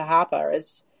happened to Harper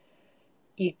is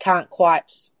you can't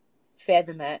quite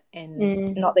fathom it,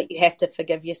 and not that you have to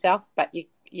forgive yourself, but you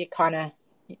kind of,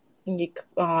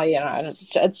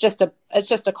 it's just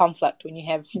a conflict when you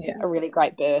have a really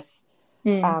great birth,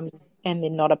 and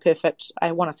then not a perfect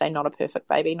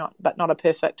baby, not a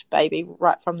perfect baby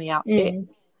right from the outset.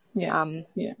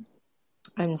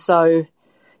 And so,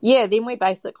 then we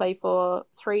basically for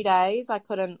 3 days, I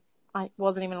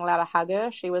wasn't even allowed to hug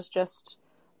her. She was just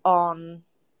on,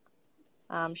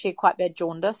 she had quite bad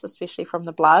jaundice, especially from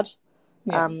the blood.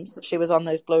 So she was on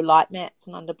those blue light mats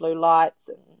and under blue lights,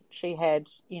 and she had,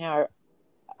 an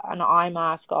eye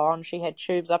mask on. She had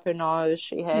tubes up her nose.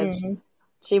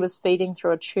 She was feeding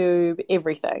through a tube,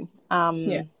 everything.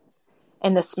 And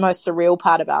the most surreal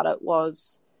part about it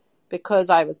was because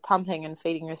I was pumping and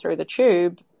feeding her through the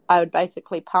tube, I would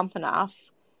basically pump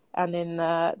enough, and then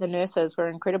the nurses were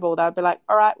incredible. They'd be like,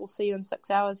 all right, we'll see you in 6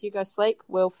 hours. You go sleep.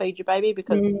 We'll feed your baby,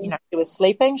 because, she was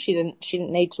sleeping. She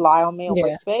didn't need to lie on me or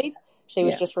breastfeed. She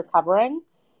was just recovering.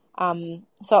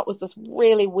 So it was this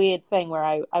really weird thing where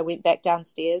I went back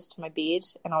downstairs to my bed,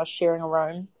 and I was sharing a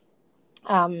room.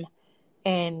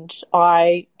 And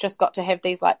I just got to have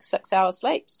these 6 hour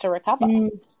sleeps to recover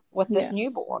with this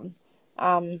newborn,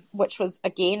 which was,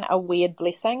 again, a weird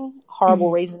blessing,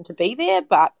 horrible reason to be there.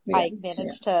 But I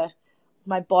managed to,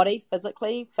 my body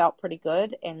physically felt pretty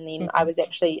good. And then I was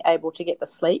actually able to get the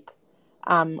sleep.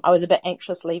 I was a bit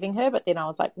anxious leaving her, but then I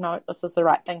was like, no, this is the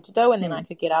right thing to do. And then I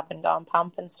could get up and go and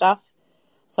pump and stuff.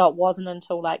 So it wasn't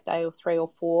until day 3 or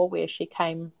 4 where she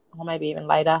came, or maybe even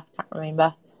later, can't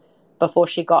remember, before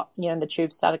she got, the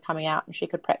tubes started coming out and she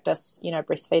could practice,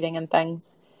 breastfeeding and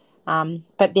things.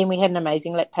 But then we had an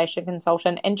amazing lactation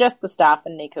consultant, and just the staff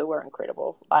in NICU were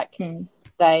incredible.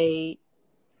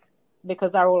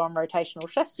 Because they're all on rotational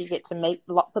shifts, you get to meet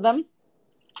lots of them.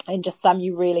 And just some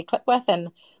you really click with. And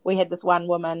we had this one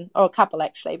woman, or a couple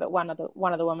actually, but one of the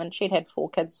women, she'd had 4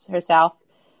 kids herself,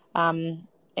 and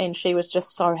she was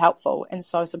just so helpful and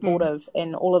so supportive,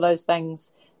 and all of those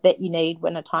things that you need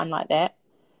in a time like that.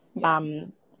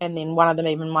 And then one of them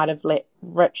even might have let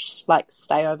Rich like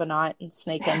stay overnight and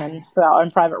sneak in and for our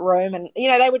own private room. And, you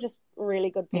know, they were just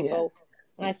really good people. Yeah.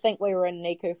 And I think we were in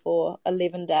NICU for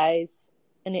 11 days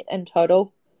in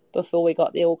total before we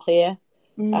got the all clear.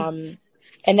 And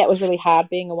that was really hard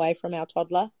being away from our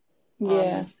toddler.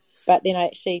 Yeah. But then I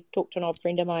actually talked to an old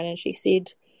friend of mine and she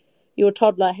said, your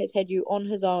toddler has had you on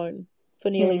his own for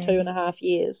nearly 2.5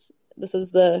 years. This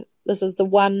is the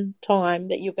one time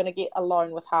that you're going to get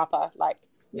alone with Harper. Like,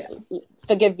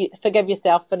 forgive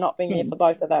yourself for not being there for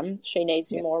both of them. She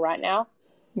needs you more right now.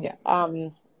 Yeah.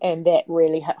 And that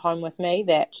really hit home with me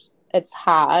that it's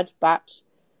hard, but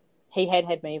he had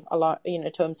me alone, you know,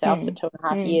 to himself for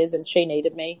 2.5 years, and she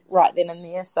needed me right then and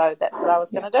there. So that's what I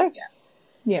was going to do.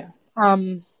 Yeah.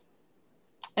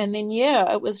 And then,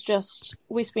 it was just,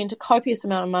 we spent a copious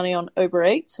amount of money on Uber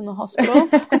Eats in the hospital.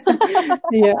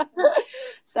 Yeah.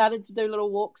 Started to do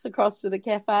little walks across to the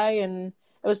cafe, and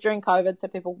it was during COVID, so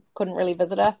people couldn't really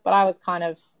visit us, but I was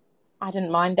I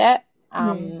didn't mind that.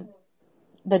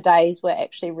 The days were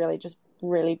actually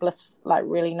really blissful, like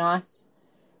really nice.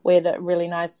 We had a really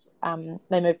nice,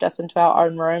 they moved us into our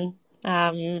own room.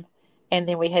 And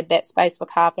then we had that space with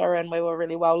Harper, and we were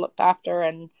really well looked after.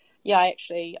 And I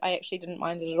actually didn't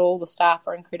mind it at all. The staff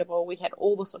were incredible. We had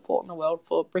all the support in the world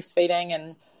for breastfeeding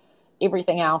and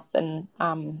everything else. And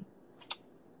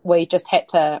we just had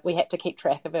to keep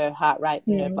track of her heart rate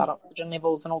and her blood oxygen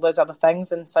levels and all those other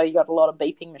things. And so you got a lot of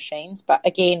beeping machines. But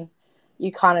again,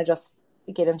 you kind of just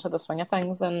get into the swing of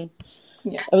things, and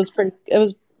it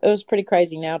was pretty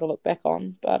crazy now to look back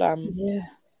on. But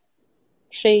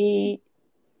she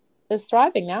is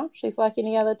thriving now. She's like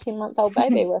any other 10-month-old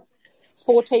baby with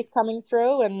 4 teeth coming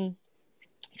through and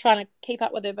trying to keep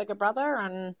up with her bigger brother.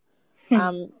 And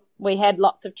we had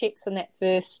lots of checks in that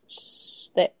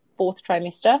 4th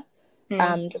trimester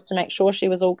just to make sure she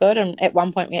was all good. And at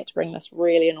one point we had to bring this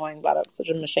really annoying blood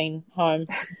oxygen machine home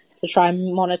to try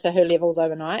and monitor her levels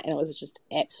overnight, and it was just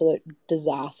absolute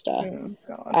disaster. Oh,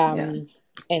 God.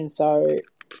 And so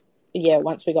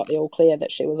once we got the all clear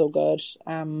that she was all good,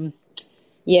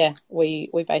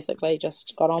 we basically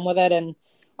just got on with it. And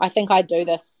I think I do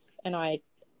this, and I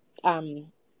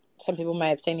some people may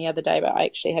have seen the other day, but I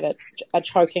actually had a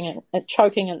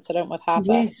choking incident with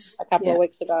Harper a couple of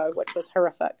weeks ago, which was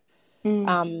horrific.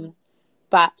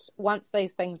 But once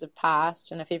these things have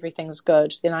passed, and if everything's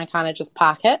good, then I kind of just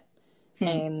park it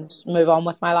and move on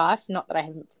with my life. Not that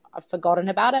I've forgotten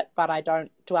about it, but I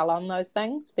don't dwell on those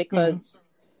things because,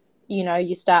 you know,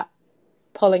 you start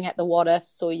pulling at the what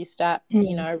ifs, or you start,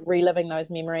 you know, reliving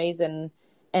those memories, and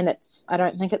I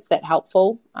don't think it's that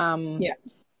helpful.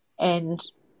 And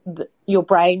your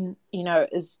brain, you know,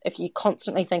 is, if you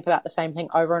constantly think about the same thing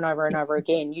over and over and over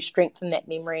again, you strengthen that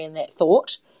memory and that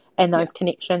thought and those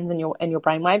connections in your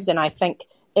brainwaves. And I think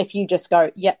if you just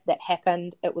go, yep, that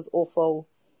happened, it was awful,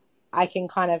 I can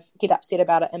kind of get upset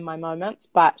about it in my moments,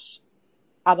 but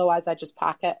otherwise I just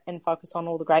park it and focus on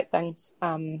all the great things.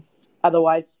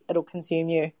 Otherwise it'll consume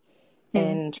you.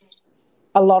 And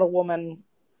a lot of women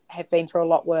have been through a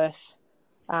lot worse.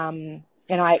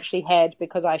 And I actually had,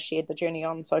 because I shared the journey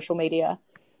on social media,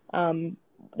 there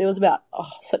was about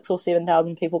 6,000 or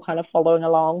 7,000 people kind of following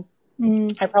along.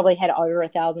 I probably had over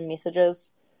 1,000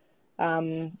 messages,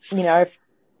 you know,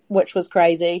 which was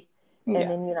crazy. And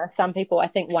then, you know, some people, I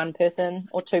think one person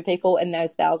or 2 people in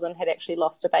those 1,000 had actually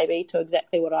lost a baby to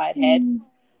exactly what I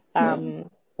had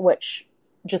which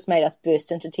just made us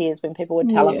burst into tears when people would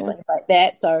tell us things like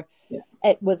that. So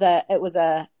it was a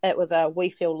we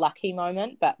feel lucky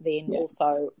moment, but then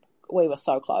also we were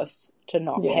so close to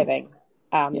not having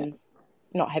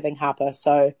Harper.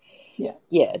 So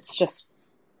it's just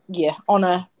on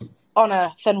a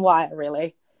thin wire,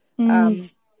 really.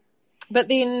 But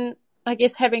then I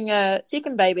guess having a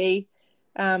second baby,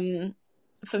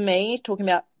 for me, talking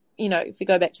about, you know, if we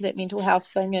go back to that mental health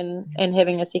thing and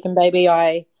having a second baby,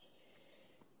 I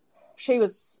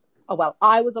was a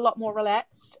lot more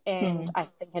relaxed, and I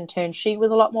think in turn she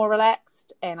was a lot more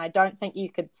relaxed. And I don't think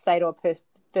you could say to a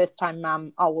first time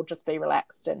mum, oh, we'll just be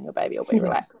relaxed and your baby will be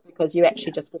relaxed, because you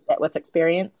actually just get that with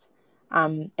experience.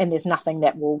 And there's nothing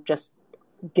that will just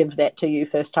give that to you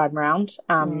first time round.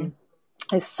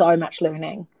 There's so much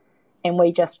learning, and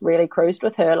we just really cruised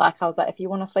with her. Like, I was like, if you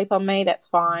want to sleep on me, that's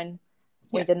fine.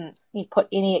 We didn't put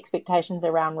any expectations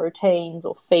around routines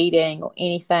or feeding or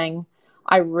anything.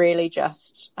 I really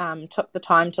just took the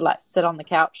time to like sit on the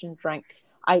couch and drink.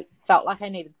 I felt like I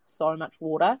needed so much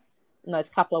water in those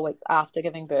couple of weeks after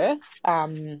giving birth,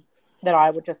 that I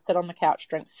would just sit on the couch,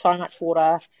 drink so much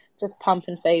water, just pump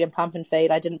and feed.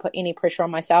 I didn't put any pressure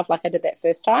on myself like I did that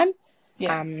first time.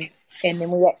 And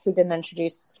then we actually didn't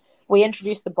introduce, we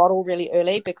introduced the bottle really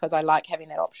early because I like having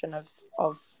that option of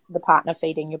the partner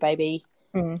feeding your baby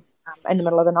in the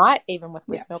middle of the night, even with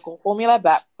breast milk or formula.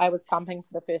 But I was pumping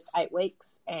for the first 8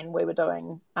 weeks, and we were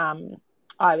doing,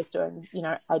 I was doing,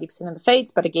 80% of the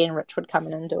feeds, but again, Rich would come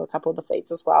in and do a couple of the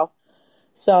feeds as well.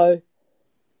 So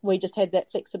we just had that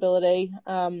flexibility.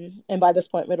 And by this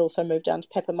point, we'd also moved down to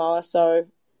Papamoa, so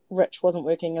Rich wasn't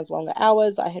working as long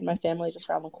hours. I had my family just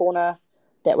around the corner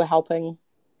that were helping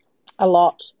a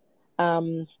lot.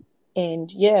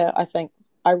 And yeah, I think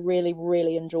I really,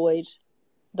 really enjoyed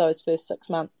those first 6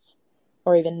 months,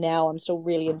 or even now I'm still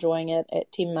really enjoying it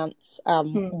at 10 months.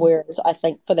 Whereas I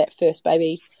think for that first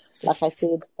baby, like I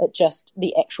said, it just,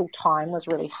 the actual time was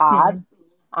really hard.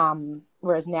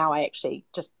 Whereas now I actually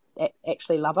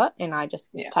love it, and I just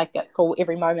take it for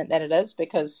every moment that it is,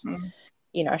 because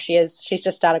she's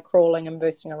just started crawling and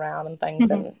bursting around and things,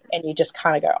 and you just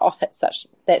kind of go, oh,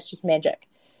 that's just magic.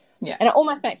 Yeah. And it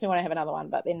almost makes me want to have another one,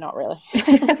 but then not really.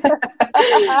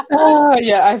 Oh,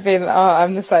 yeah,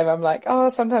 I'm the same. I'm like, oh,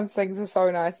 sometimes things are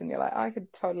so nice and you're like, I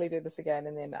could totally do this again.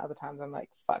 And then other times I'm like,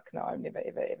 fuck no, I'm never,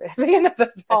 ever, ever having another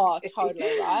baby. Oh, totally,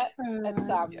 right?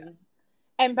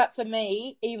 It's, but for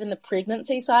me, even the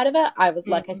pregnancy side of it, I was,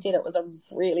 like I said, it was a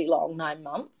really long 9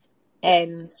 months.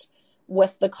 And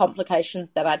with the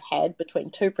complications that I'd had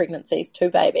between 2 pregnancies, 2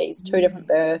 babies, 2 different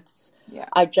births,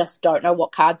 I just don't know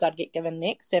what cards I'd get given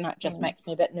next, and it just makes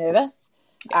me a bit nervous.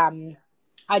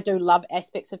 I do love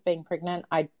aspects of being pregnant.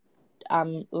 Like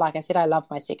I said, I love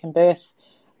my second birth.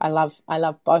 I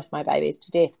love both my babies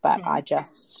to death, but I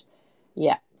just,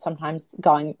 sometimes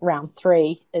going round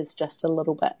 3 is just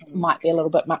might be a little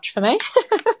bit much for me.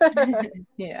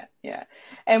 Yeah.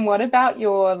 And what about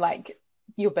your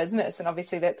business? And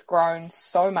obviously that's grown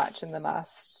so much in the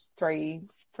last three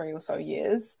or so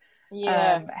years.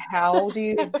 How do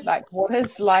you what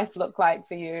does life look like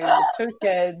for you with 2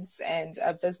 kids and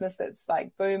a business that's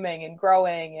like booming and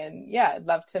growing? And I'd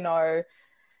love to know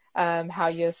how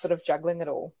you're sort of juggling it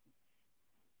all.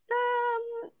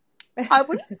 I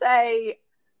wouldn't say,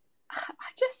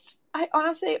 I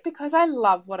honestly, because I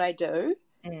love what I do,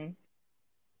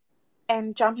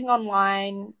 and jumping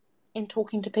online and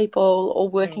talking to people, or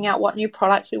working out what new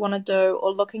products we want to do,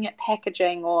 or looking at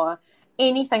packaging or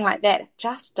anything like that, it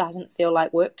just doesn't feel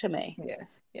like work to me.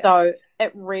 So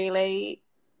I really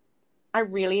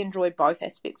enjoy both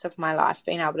aspects of my life,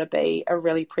 being able to be a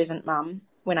really present mum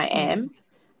when I am,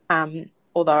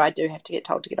 although I do have to get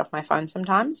told to get off my phone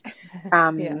sometimes.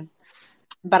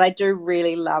 But I do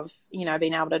really love,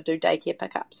 being able to do daycare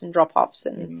pickups and drop-offs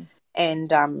and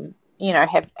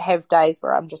have days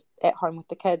where I'm just at home with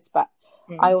the kids. But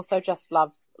I also just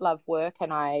love work,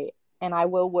 and I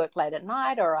will work late at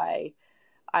night, or I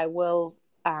will,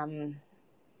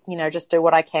 just do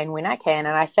what I can when I can.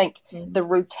 And I think the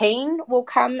routine will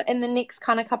come in the next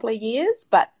kind of couple of years.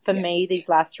 But for me, these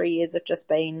last 3 years have just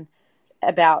been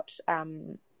about,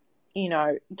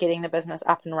 getting the business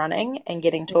up and running and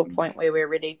getting to a point where we're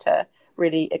ready to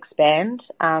really expand.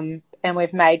 And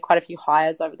we've made quite a few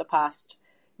hires over the past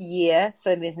year.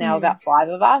 So there's now about 5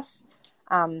 of us.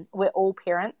 We're all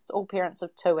parents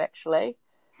of 2 actually,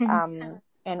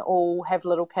 and all have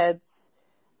little kids.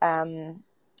 Our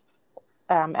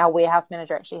warehouse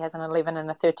manager actually has an 11 and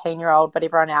a 13-year-old, but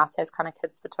everyone else has kind of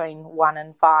kids between 1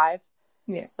 and 5.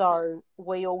 So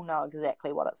we all know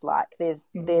exactly what it's like. There's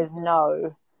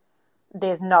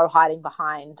no hiding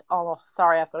behind, oh,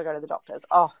 sorry, I've got to go to the doctors.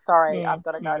 Oh, sorry, I've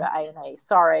got to go to A&E.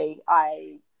 Sorry,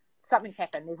 something's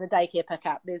happened. There's a daycare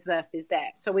pickup. There's this, there's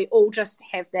that. So we all just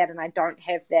have that, and I don't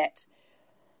have that.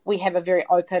 We have a very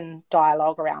open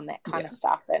dialogue around that kind of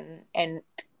stuff, and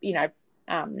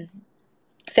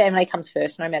family comes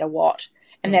first no matter what,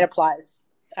 and that applies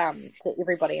to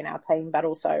everybody in our team. But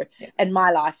also in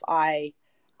my life, I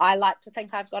like to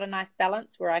think I've got a nice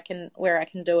balance where I can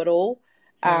do it all.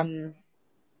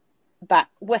 But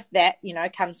with that,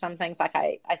 comes some things like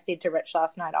I said to Rich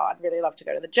last night, oh, I'd really love to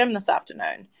go to the gym this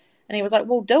afternoon. And he was like,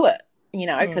 well, do it,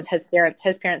 because his parents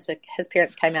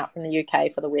came out from the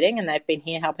UK for the wedding, and they've been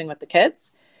here helping with the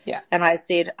kids. And I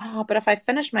said, oh, but if I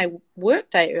finish my work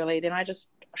day early, then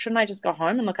shouldn't I just go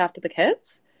home and look after the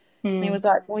kids? And he was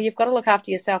like, well, you've got to look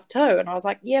after yourself too. And I was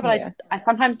like, but I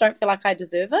sometimes don't feel like I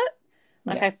deserve it.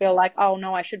 I feel like, oh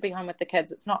no, I should be home with the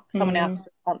kids. It's not someone else's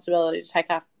responsibility to take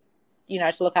up,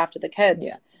 to look after the kids.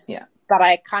 But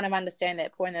I kind of understand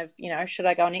that point of, should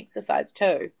I go and exercise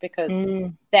too? Because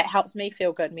that helps me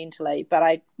feel good mentally.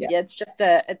 But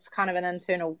it's kind of an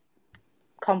internal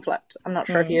conflict. I'm not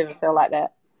sure if you ever feel like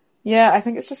that. Yeah, I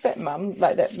think it's just that mum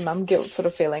guilt sort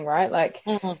of feeling, right? Like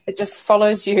it just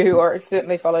follows you, or it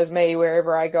certainly follows me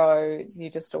wherever I go.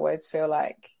 You just always feel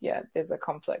like, yeah, there's a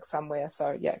conflict somewhere.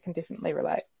 So yeah, I can definitely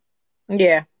relate.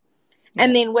 Yeah.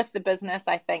 And then with the business,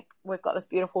 I think we've got this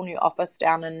beautiful new office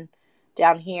down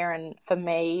here. And for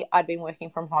me, I'd been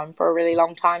working from home for a really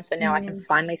long time. So now I can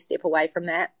finally step away from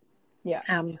that. Yeah.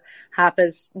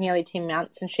 Harper's nearly 10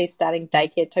 months and she's starting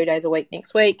daycare 2 days a week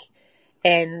next week.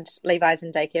 And Levi's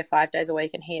in daycare 5 days a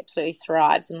week and he absolutely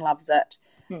thrives and loves it.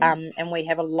 And we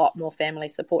have a lot more family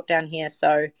support down here.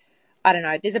 So I don't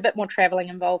know, there's a bit more traveling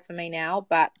involved for me now,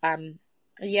 but I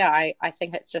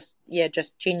think it's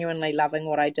just genuinely loving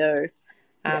what I do.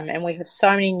 And we have so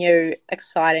many new,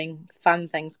 exciting, fun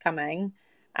things coming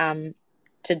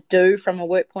to do from a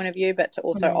work point of view, but to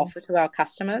also offer to our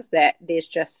customers that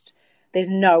there's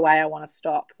no way I want to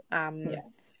stop.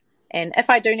 And if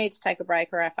I do need to take a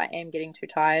break or if I am getting too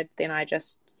tired, then I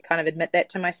just kind of admit that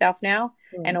to myself now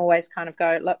and always kind of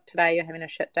go, look, today you're having a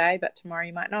shit day, but tomorrow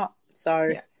you might not.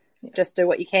 So just do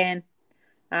what you can.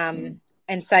 And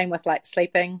same with like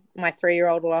sleeping. My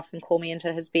 3-year-old will often call me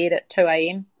into his bed at 2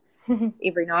 a.m.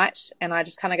 every night. And I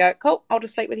just kind of go, cool, I'll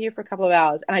just sleep with you for a couple of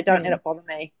hours. And I don't let it bother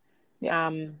me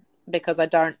because I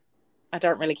don't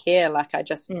really care. Like I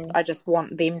just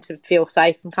want them to feel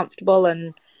safe and comfortable.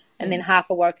 And then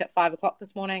Harper woke at 5 o'clock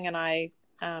this morning and I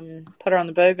put her on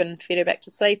the boob and fed her back to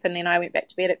sleep. And then I went back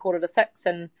to bed at 5:45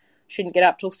 and she didn't get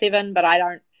up till 7. But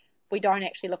we don't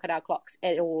actually look at our clocks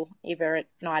at all ever at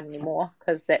night anymore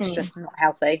because that's just not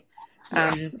healthy.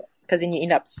 Because then you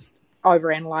end up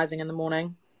overanalyzing in the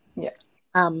morning.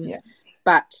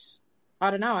 But I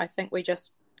don't know. I think we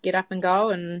just get up and go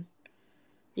and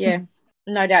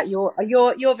no doubt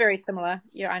you're very similar.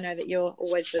 I know that you're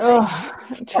always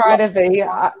busy. Try to be.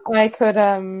 I could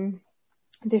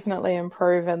definitely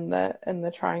improve in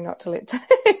the trying not to let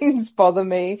things bother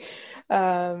me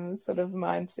sort of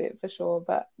mindset for sure.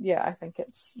 But yeah, I think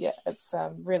it's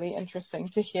really interesting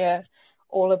to hear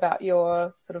all about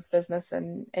your sort of business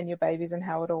and your babies and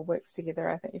how it all works together.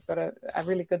 I think you've got a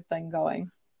really good thing going.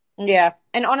 Yeah,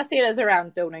 and honestly, it is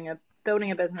around building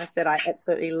a business that I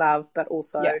absolutely love, but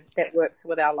also that works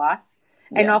with our life.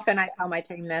 And often I tell my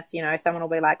team this, someone will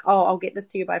be like, oh, I'll get this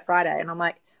to you by Friday. And I'm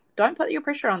like, don't put that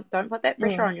pressure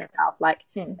on yourself. Like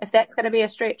if that's going to be a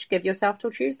stretch, give yourself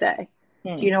till Tuesday.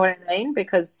 Do you know what I mean?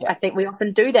 Because I think we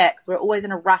often do that because we're always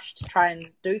in a rush to try and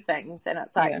do things. And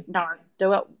it's like, no,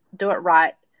 do it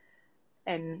right.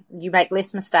 And you make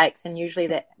less mistakes. And usually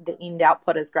the end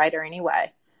output is greater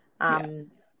anyway.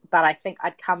 But I think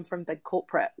I'd come from big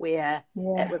corporate where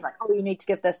it was like, oh, you need to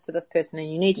give this to this person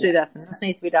and you need to do this and this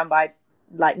needs to be done by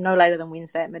like no later than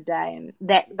Wednesday at midday. And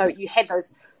that though you had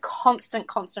those constant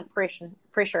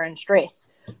pressure and stress,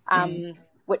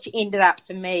 which ended up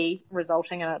for me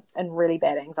resulting in really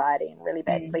bad anxiety and really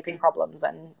bad sleeping problems.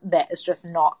 And that is just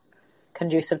not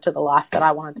conducive to the life that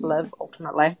I wanted to live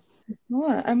ultimately.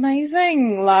 Oh,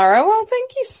 amazing, Lara. Well,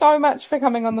 thank you so much for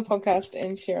coming on the podcast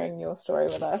and sharing your story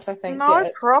with us. I think no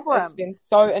problem. It's been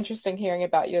so interesting hearing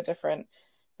about your different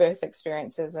birth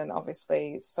experiences and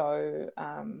obviously so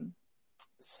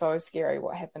scary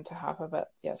what happened to Harper, but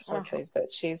so pleased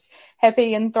that she's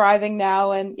happy and thriving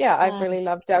now. And I've really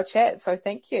loved our chat. So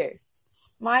thank you.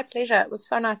 My pleasure. It was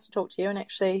so nice to talk to you and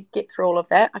actually get through all of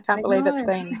that. I can't believe it's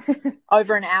been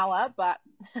over an hour, but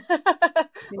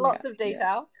lots of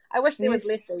detail. I wish there was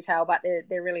less detail, but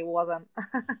there really wasn't.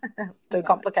 It's too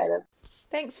complicated.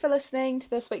 Thanks for listening to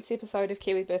this week's episode of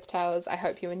Kiwi Birth Tales. I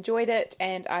hope you enjoyed it,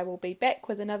 and I will be back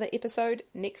with another episode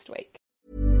next week.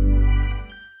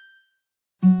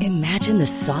 Imagine the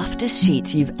softest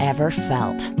sheets you've ever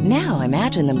felt. Now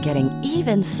imagine them getting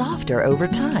even softer over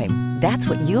time. That's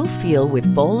what you'll feel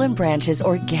with Boll & Branch's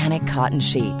organic cotton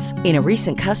sheets. In a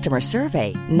recent customer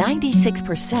survey,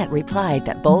 96% replied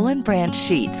that Boll & Branch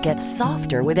sheets get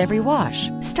softer with every wash.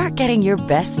 Start getting your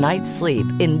best night's sleep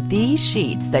in these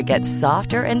sheets that get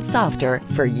softer and softer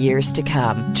for years to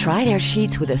come. Try their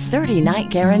sheets with a 30-night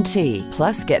guarantee.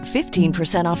 Plus, get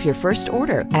 15% off your first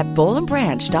order at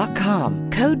bollandbranch.com.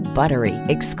 Code BUTTERY.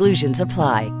 Exclusions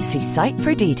apply. See site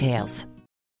for details.